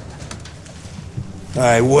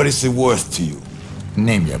 Alright, what is it worth to you?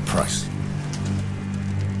 Name your price.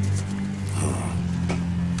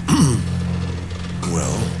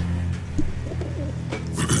 Well...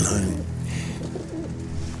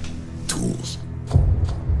 tools.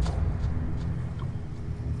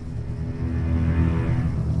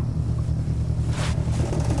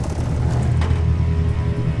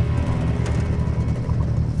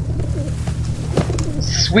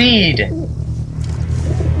 Swede!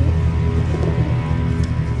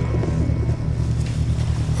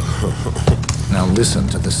 Now listen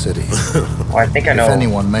to the city. Well, I think I know. If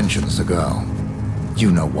anyone mentions the girl,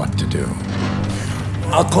 you know what to do.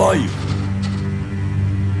 I'll call you.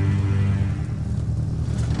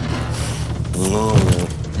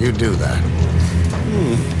 You do that.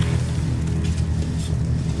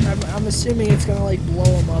 I'm assuming it's gonna like blow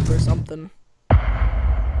him up or something.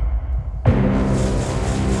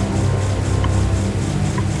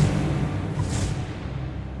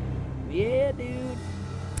 Yeah, dude.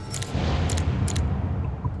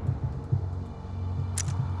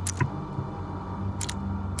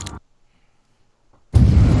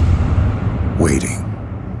 Waiting.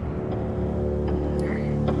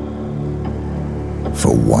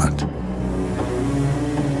 For what?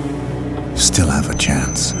 Still have a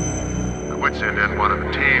chance. The Wits End in one of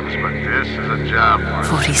the teams, but this is a job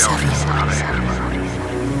for 47.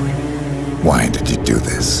 Why did you do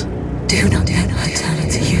this? Do not let her turn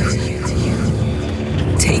it to you.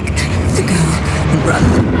 Take the girl and run.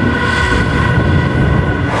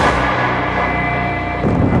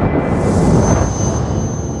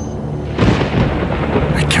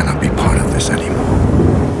 I cannot be part of this anymore.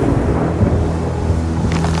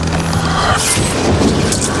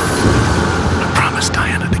 I promised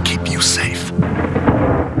Diana to keep you safe.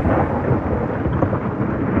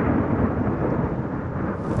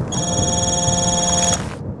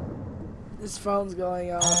 This phone's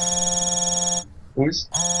going off. Who's?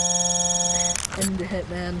 Into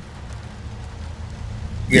Hitman.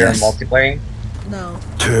 You're Yes. multiplaying? No.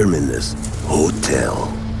 Terminus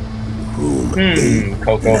Hotel. Room 8.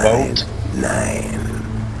 Coco Boat. 9.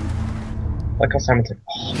 Like how Simon's like,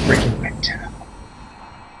 oh, freaking went.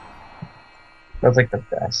 That's like the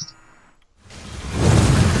best.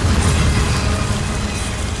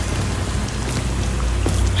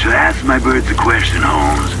 So I asked my birds a question,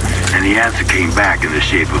 Holmes, and the answer came back in the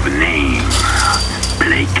shape of a name.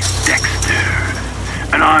 Blake Dexter.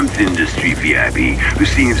 An arms industry VIP who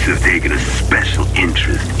seems to have taken a special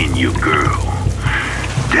interest in your girl.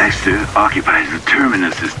 Dexter occupies the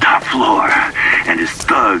Terminus's top floor, and his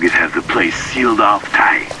thugs have the place sealed off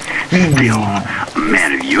tight. Still, a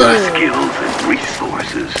man of your skills and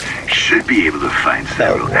resources should be able to find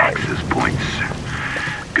several access points.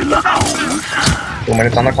 Good luck, Holmes. 2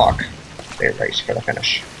 minutes on the clock. They're raced for the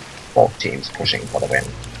finish. both teams pushing for the win.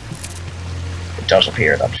 It does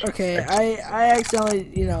appear that. Okay, I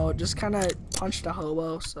accidentally, you know, just kind of punched a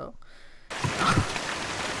hobo, so. I'm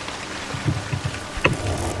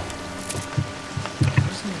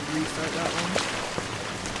just gonna restart that one.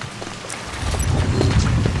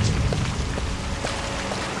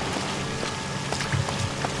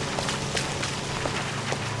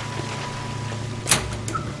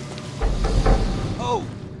 Oh,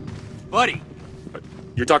 buddy.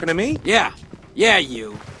 You're talking to me? Yeah,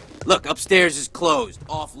 you. Look, upstairs is closed,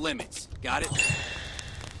 off limits. Got it?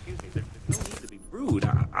 Excuse me, there's no need to be rude.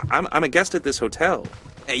 I'm a guest at this hotel.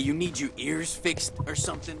 Hey, you need your ears fixed or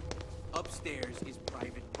something? Upstairs is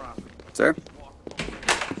private property. Sir?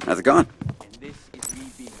 How's it going? And this is me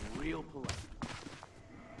being real polite.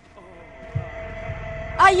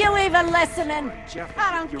 Are you even listening? Jeff,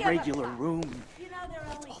 I don't your give a regular fuck. room. You know there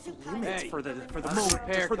are only two Hey, for the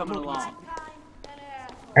repair coming along.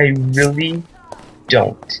 I really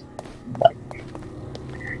don't like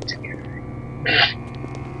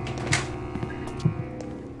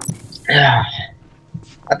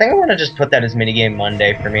I think I want to just put that as minigame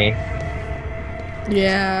Monday for me.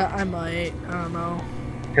 Yeah, I might. I don't know.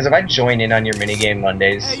 Because if I join in on your minigame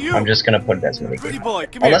Mondays, Hey, you! I'm just gonna put it as minigame. Pretty boy,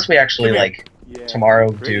 come Unless here. we actually Come here. like tomorrow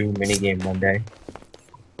do minigame Monday.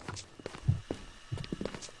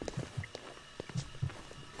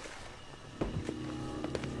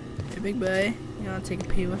 Hey, big boy, you wanna take a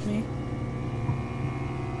pee with me?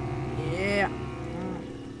 Yeah.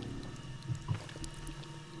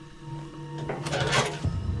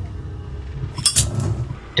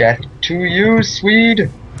 Death to you, Swede!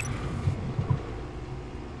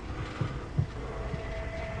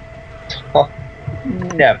 Oh,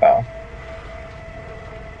 never.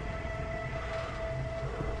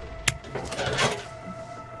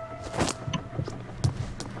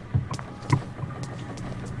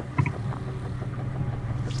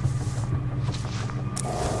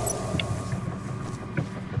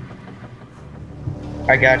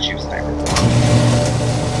 I got you, sniper.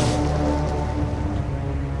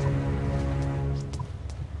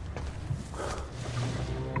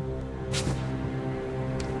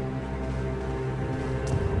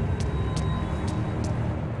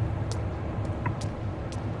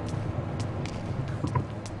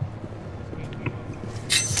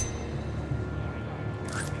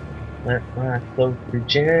 Let my cloak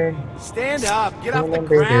return. Stand up, get off the Let my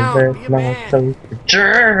ground, be a man. cloak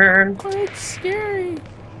return. Quite scary.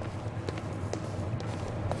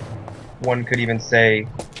 One could even say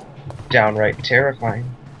downright terrifying.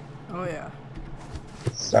 Oh yeah.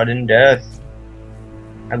 Sudden death.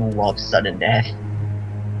 I love sudden death.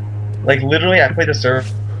 Like literally, I play the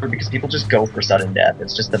server because people just go for sudden death.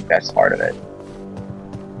 It's just the best part of it.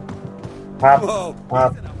 Pop, Whoa,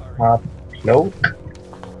 pop, pop, cloak.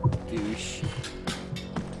 Douche.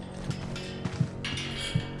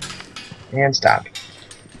 And stop.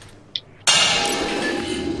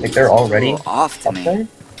 Like they're already off to up me. there?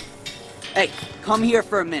 Hey, come here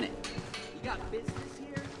for a minute. You got business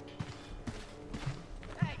here?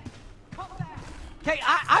 Hey, come back. Hey,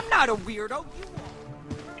 I'm not a weirdo.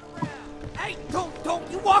 You are. Hey, don't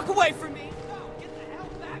you walk away from me. No, get the hell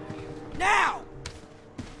back here. Now!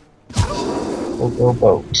 Go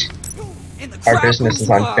boat. In the Our crap business is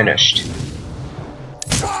you are. unfinished.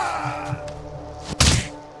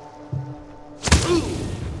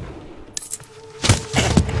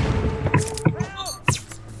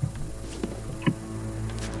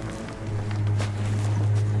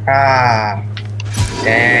 Ah,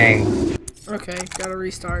 dang. Okay, gotta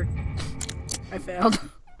restart. I failed.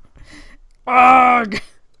 Ugh!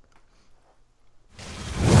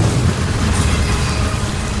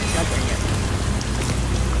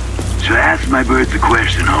 So ask my birds a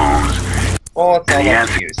question, Holmes. Oh, it's all And the up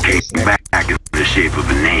answer to you, came back in the shape of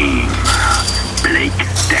a name. Blake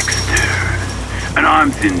Dexter. An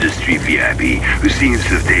arms industry VIP who seems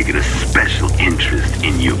to have taken a special interest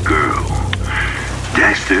in your girl.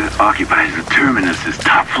 Dexter occupies the terminus's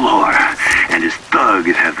top floor, and his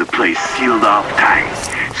thugs have the place sealed off tight.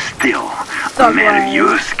 Still, a man of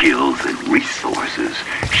your skills and resources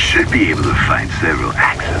should be able to find several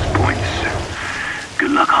access points.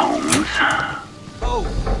 Good luck, Holmes. Oh,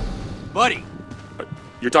 buddy.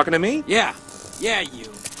 You're talking to me? Yeah, you.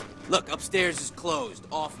 Look, upstairs is closed,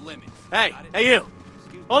 off limits. Hey, you.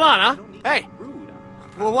 Hold on, huh? Hey.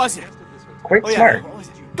 What was it? Quite smart. What was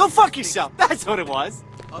it? Go fuck yourself. That's what it was.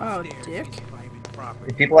 Oh, dick.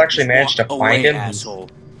 If people actually manage to Walk find away, him, asshole.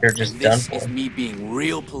 they're just And done this for. is me being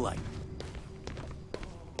real polite.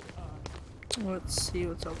 Let's see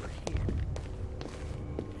what's over here.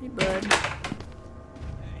 Hey, bud.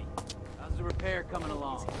 How's the repair coming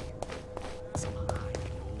along?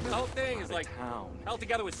 thing is like held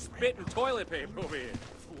together with spit and toilet paper over here.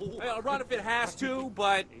 I'll run if it has to,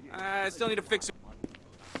 but I still need to fix it. I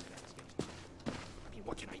mean,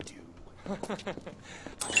 what can I do?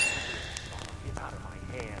 Get out of my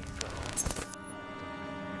hands,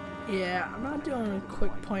 Yeah, I'm not doing a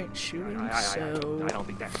quick point shooting, so... I don't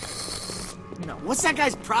think that... No. What's that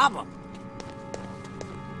guy's problem?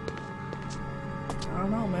 I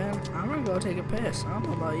don't know, man. I'm gonna go take a piss. I don't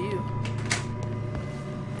know about you.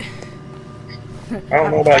 I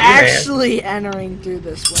don't know about you, man. Actually entering through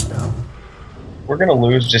this window. We're gonna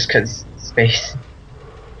lose just because space.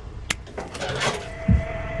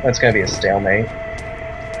 That's gonna be a stalemate.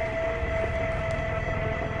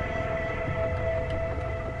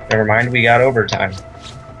 Never mind, we got overtime.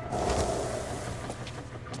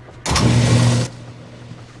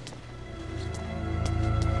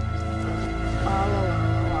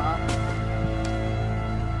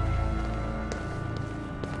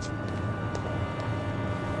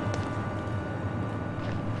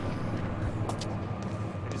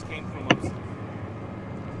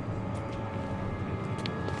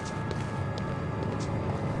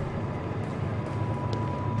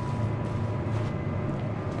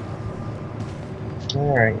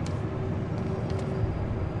 Alright.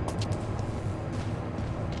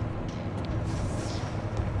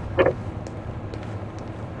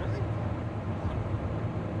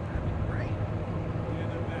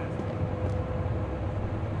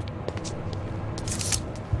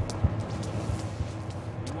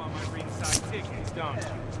 You want my ringside tickets, don't you?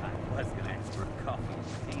 I was gonna ask for a coffee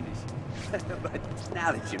with Danish. But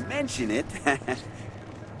now that you mention it...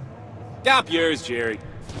 Stop yours, Jerry.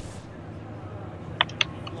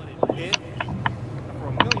 Hit?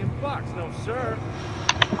 For $1 million, no sir.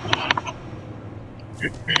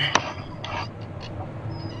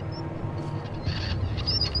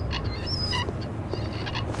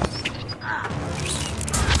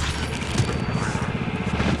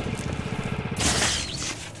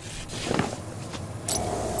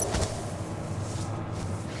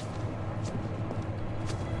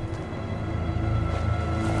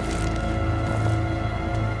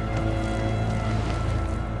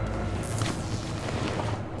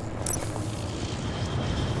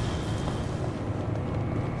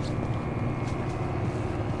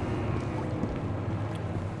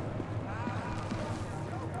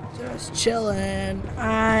 Just chilling.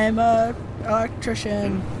 I'm a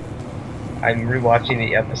electrician. I'm rewatching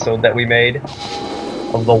the episode that we made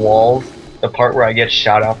of the walls. The part where I get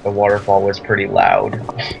shot off the waterfall was pretty loud.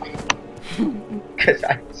 Cause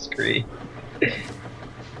I screamed.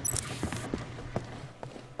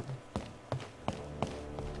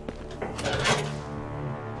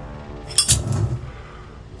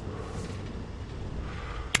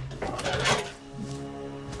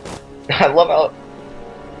 I love how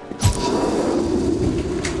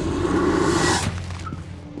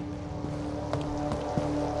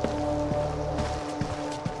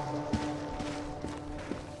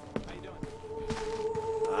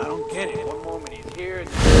I don't get it. One moment he's here and...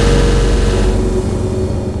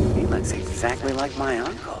 He looks exactly like my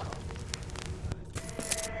uncle.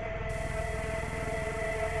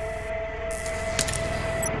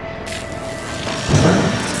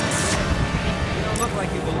 You don't look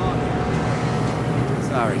like you belong here.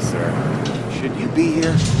 Sorry, sir. Should you be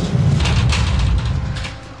here?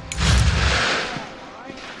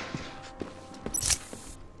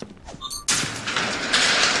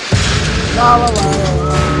 La la la la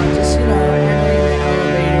la. Just, you know, entering the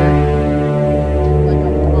elevator like a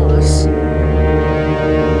boss.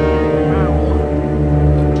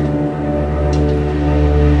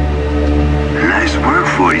 Nice work,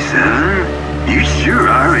 47. You sure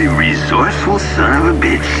are a resourceful son of a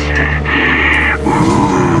bitch.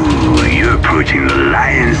 Ooh, you're approaching the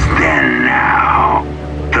lion's den now.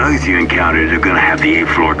 Thugs you encountered are gonna have the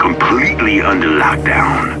 8th floor completely under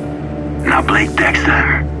lockdown. Now, Blake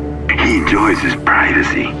Dexter, he enjoys his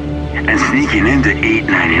privacy, and sneaking into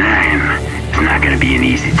 899 is not gonna be an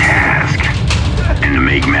easy task. And to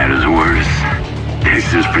make matters worse,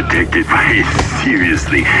 Dexter's protected by a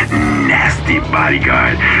seriously nasty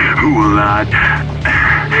bodyguard who will not,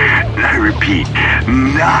 I repeat,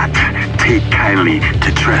 not take kindly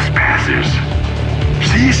to trespassers.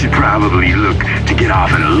 She should probably look to get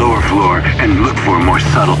off at a lower floor and look for a more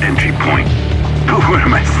subtle entry point. But what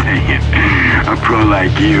am I saying? A pro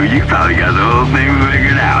like you probably got the whole thing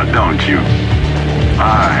figured out, don't you?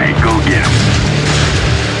 Alright, go get him.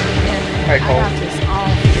 Alright, Cole. I got this all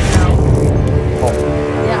figured out.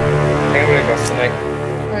 Yeah. I'm gonna go tonight.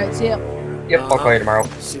 Alright, see ya. Yep, I'll call you tomorrow.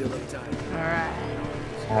 Alright.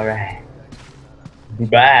 Alright.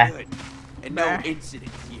 Goodbye. and no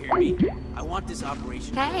incidents. You hear me? I want this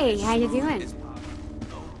operation. Hey, how you doing?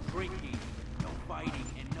 No drinking, no fighting,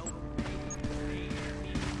 and no.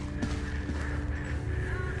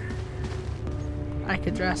 I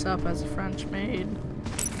could dress up as a French maid.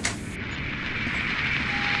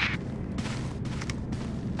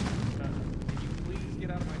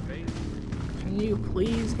 Can you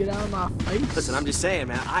please get out of my face? Listen, I'm just saying,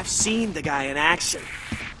 man. I've seen the guy in action.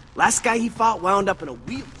 Last guy he fought wound up in a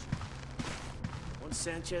wheelchair. Once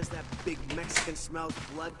Sanchez, that big Mexican smells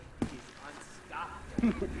blood, he's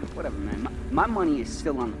unstoppable. Whatever, man. My money is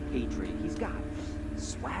still on the Patriot. He's got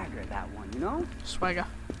swagger, that one, you know? Swagger.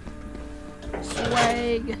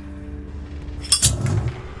 Swag.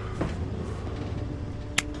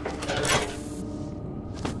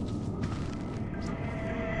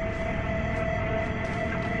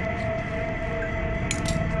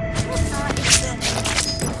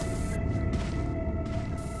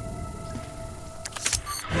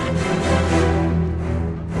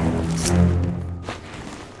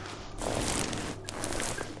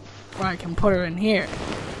 I can put her in here.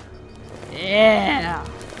 Yeah.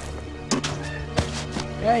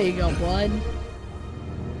 There you go, bud.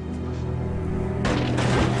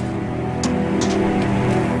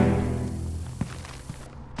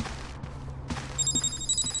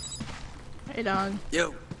 Hey, dog.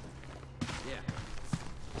 Yo. Yeah.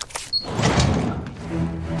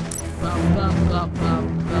 Bum, bum, bum, bum,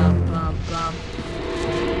 bum, bum, bum.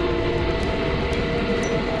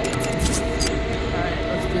 Alright,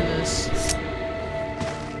 let's do this.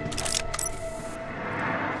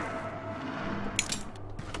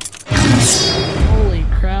 Holy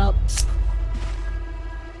crap.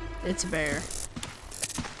 It's a bear.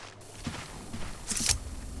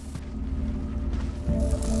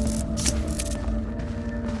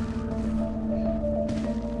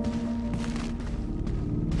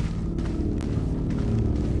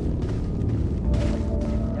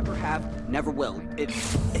 Never have, never will. It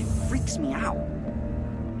freaks me out.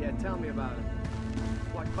 Yeah, tell me about it.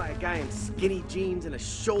 Walked by a guy in skinny jeans and a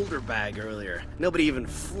shoulder bag earlier. Nobody even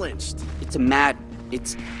flinched. It's a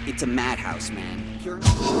madhouse, man.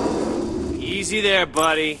 Easy there,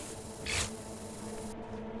 buddy.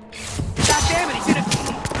 God damn it, he's in a...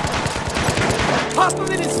 Pop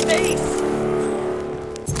him in his face!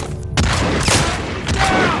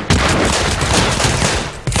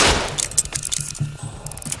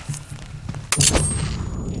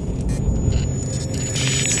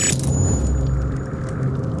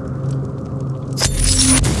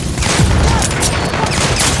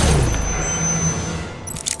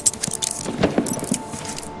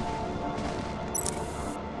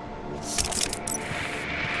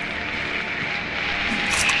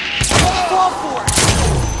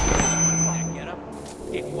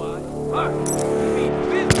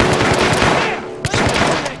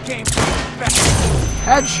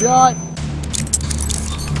 Headshot.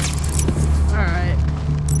 Alright.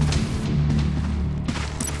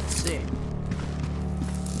 Let's see.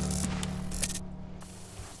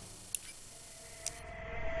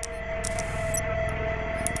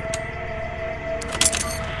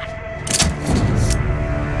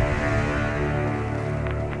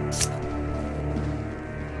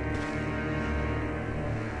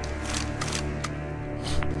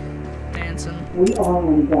 Dancing. We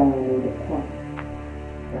already downloaded the plot.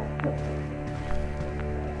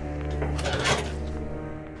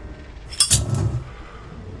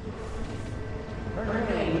 Her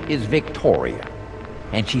name is Victoria,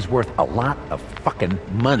 and she's worth a lot of fucking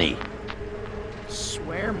money.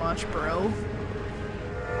 Swear much, bro.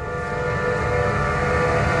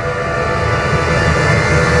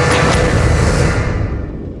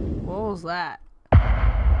 What was that?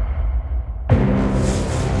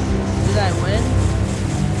 Did I win?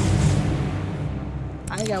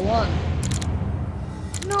 I think I won.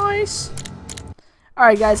 Nice.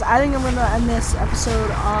 Alright guys, I think I'm gonna end this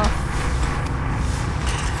episode off.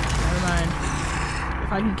 Never mind.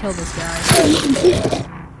 If I can kill this guy.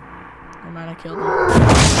 Never mind, I killed him.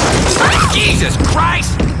 Jesus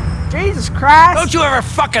Christ! Jesus Christ! Don't you ever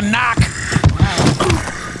fucking knock!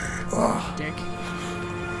 Oh, dick.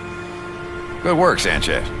 Good work,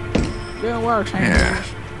 Sanchez. Good work,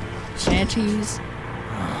 Sanchez. Sanchez.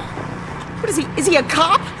 What is he? Is he a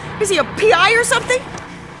cop? Is he a PI or something?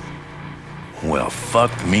 Well,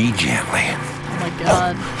 fuck me gently. Oh my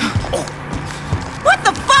god. What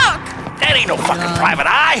the fuck? That ain't no fucking private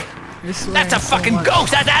eye! That's a fucking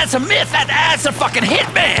ghost! That's a myth! That's a fucking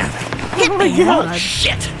hitman! Hitman? Oh,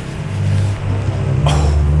 shit!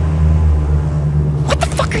 What the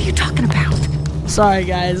fuck are you talking about? Sorry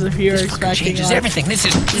guys, if you were expecting Changes everything. This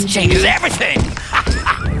changes everything!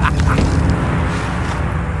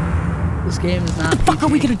 This game is not PG. What are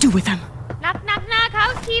we gonna do with him? Knock, knock, knock,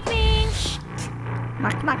 housekeeping.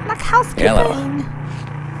 Knock, knock, knock, housekeeping. Hello.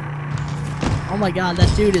 Oh my god,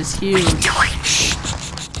 that dude is huge.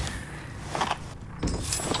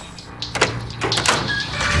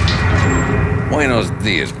 Buenos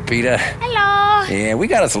dias, Peter. Hello. Yeah, we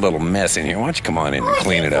got us a little mess in here. Why don't you come on in and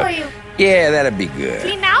clean it up? For you. Yeah, that'd be good.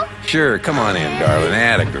 Clean now? Sure, come on in, darling.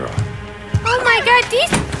 Atta girl. Oh my god, these...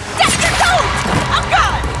 That's the goat! Oh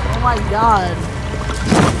god! Oh my god.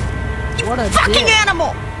 What a fucking dick.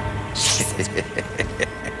 animal!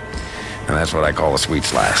 And that's what I call a sweet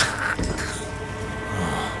slice.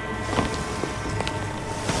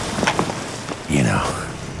 You know,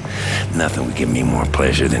 nothing would give me more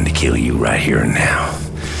pleasure than to kill you right here and now.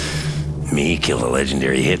 Me kill the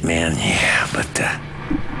legendary Hitman? Yeah, but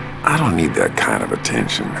I don't need that kind of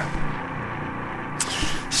attention.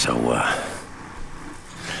 So,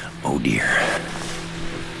 oh dear.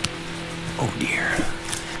 Oh dear.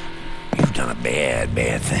 You've done a bad,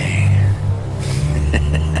 bad thing.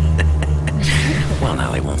 Well,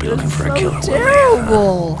 now they won't be looking for a killer.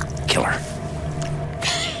 Terrible. Killer.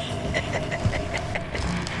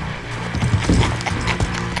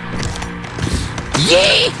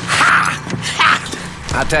 Yee-haw!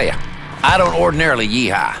 Ha! I'll tell you, I don't ordinarily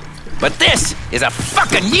yee-haw, but this is a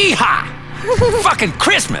fucking yee-haw! Fucking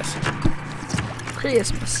Christmas!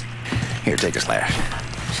 Christmas. Here, take a slash.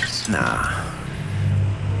 Nah.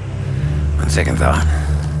 On second thought.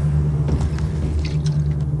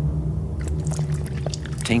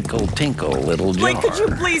 Tinkle, tinkle, little jar. Wait, could you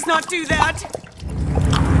please not do that?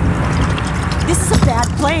 This is a bad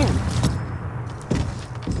plan.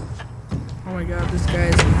 Oh my god, this guy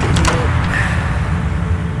is an idiot.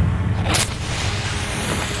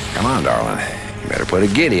 Come on, darling. You better put a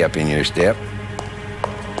giddy up in your step.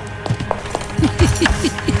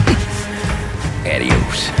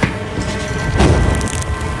 Adios.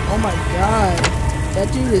 Oh my god.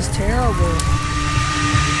 That dude is terrible.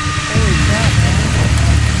 Holy crap, man.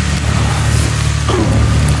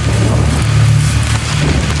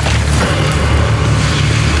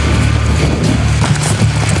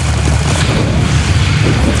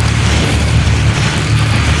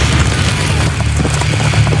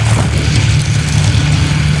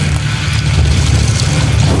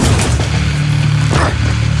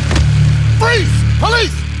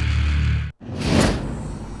 Police!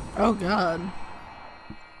 Oh god.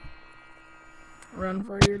 Run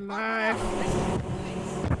for your life.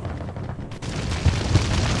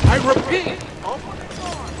 I repeat, open the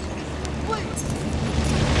door. Please.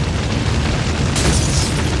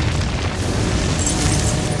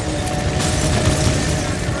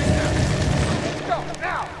 Let's go,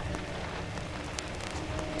 now.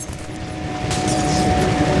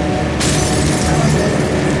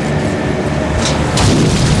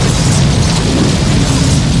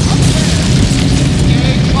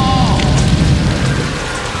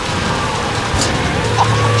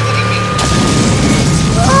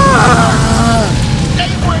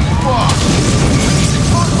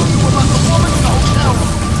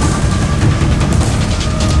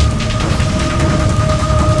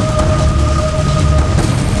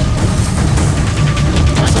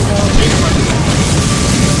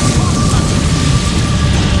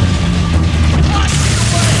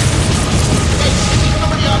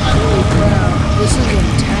 This is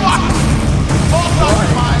intense.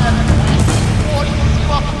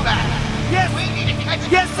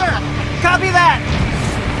 Yes, sir. Copy that.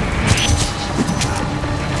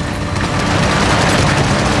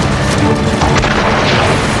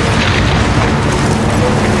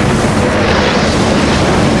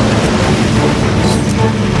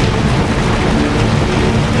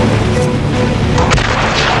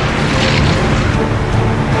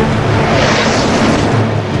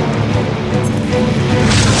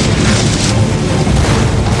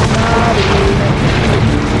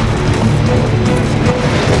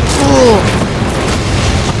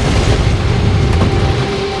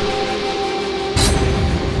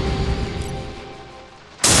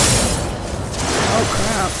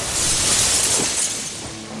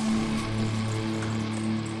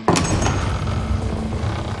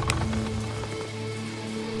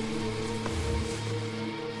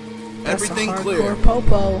 Everything clear.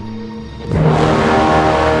 Popo.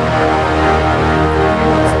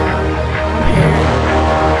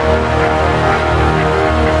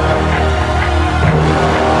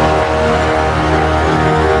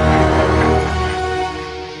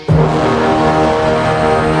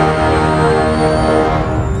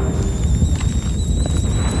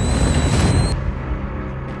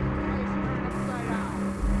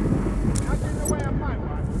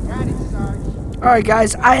 Alright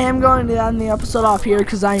guys, I am going to end the episode off here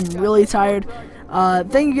because I'm really tired.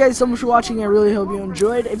 Thank you guys so much for watching. I really hope you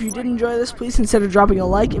enjoyed. If you did enjoy this, please consider dropping a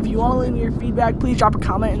like. If you want to leave me your feedback, please drop a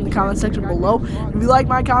comment in the comment section below. If you like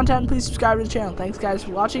my content, please subscribe to the channel. Thanks guys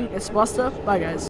for watching. It's Busta. Bye guys.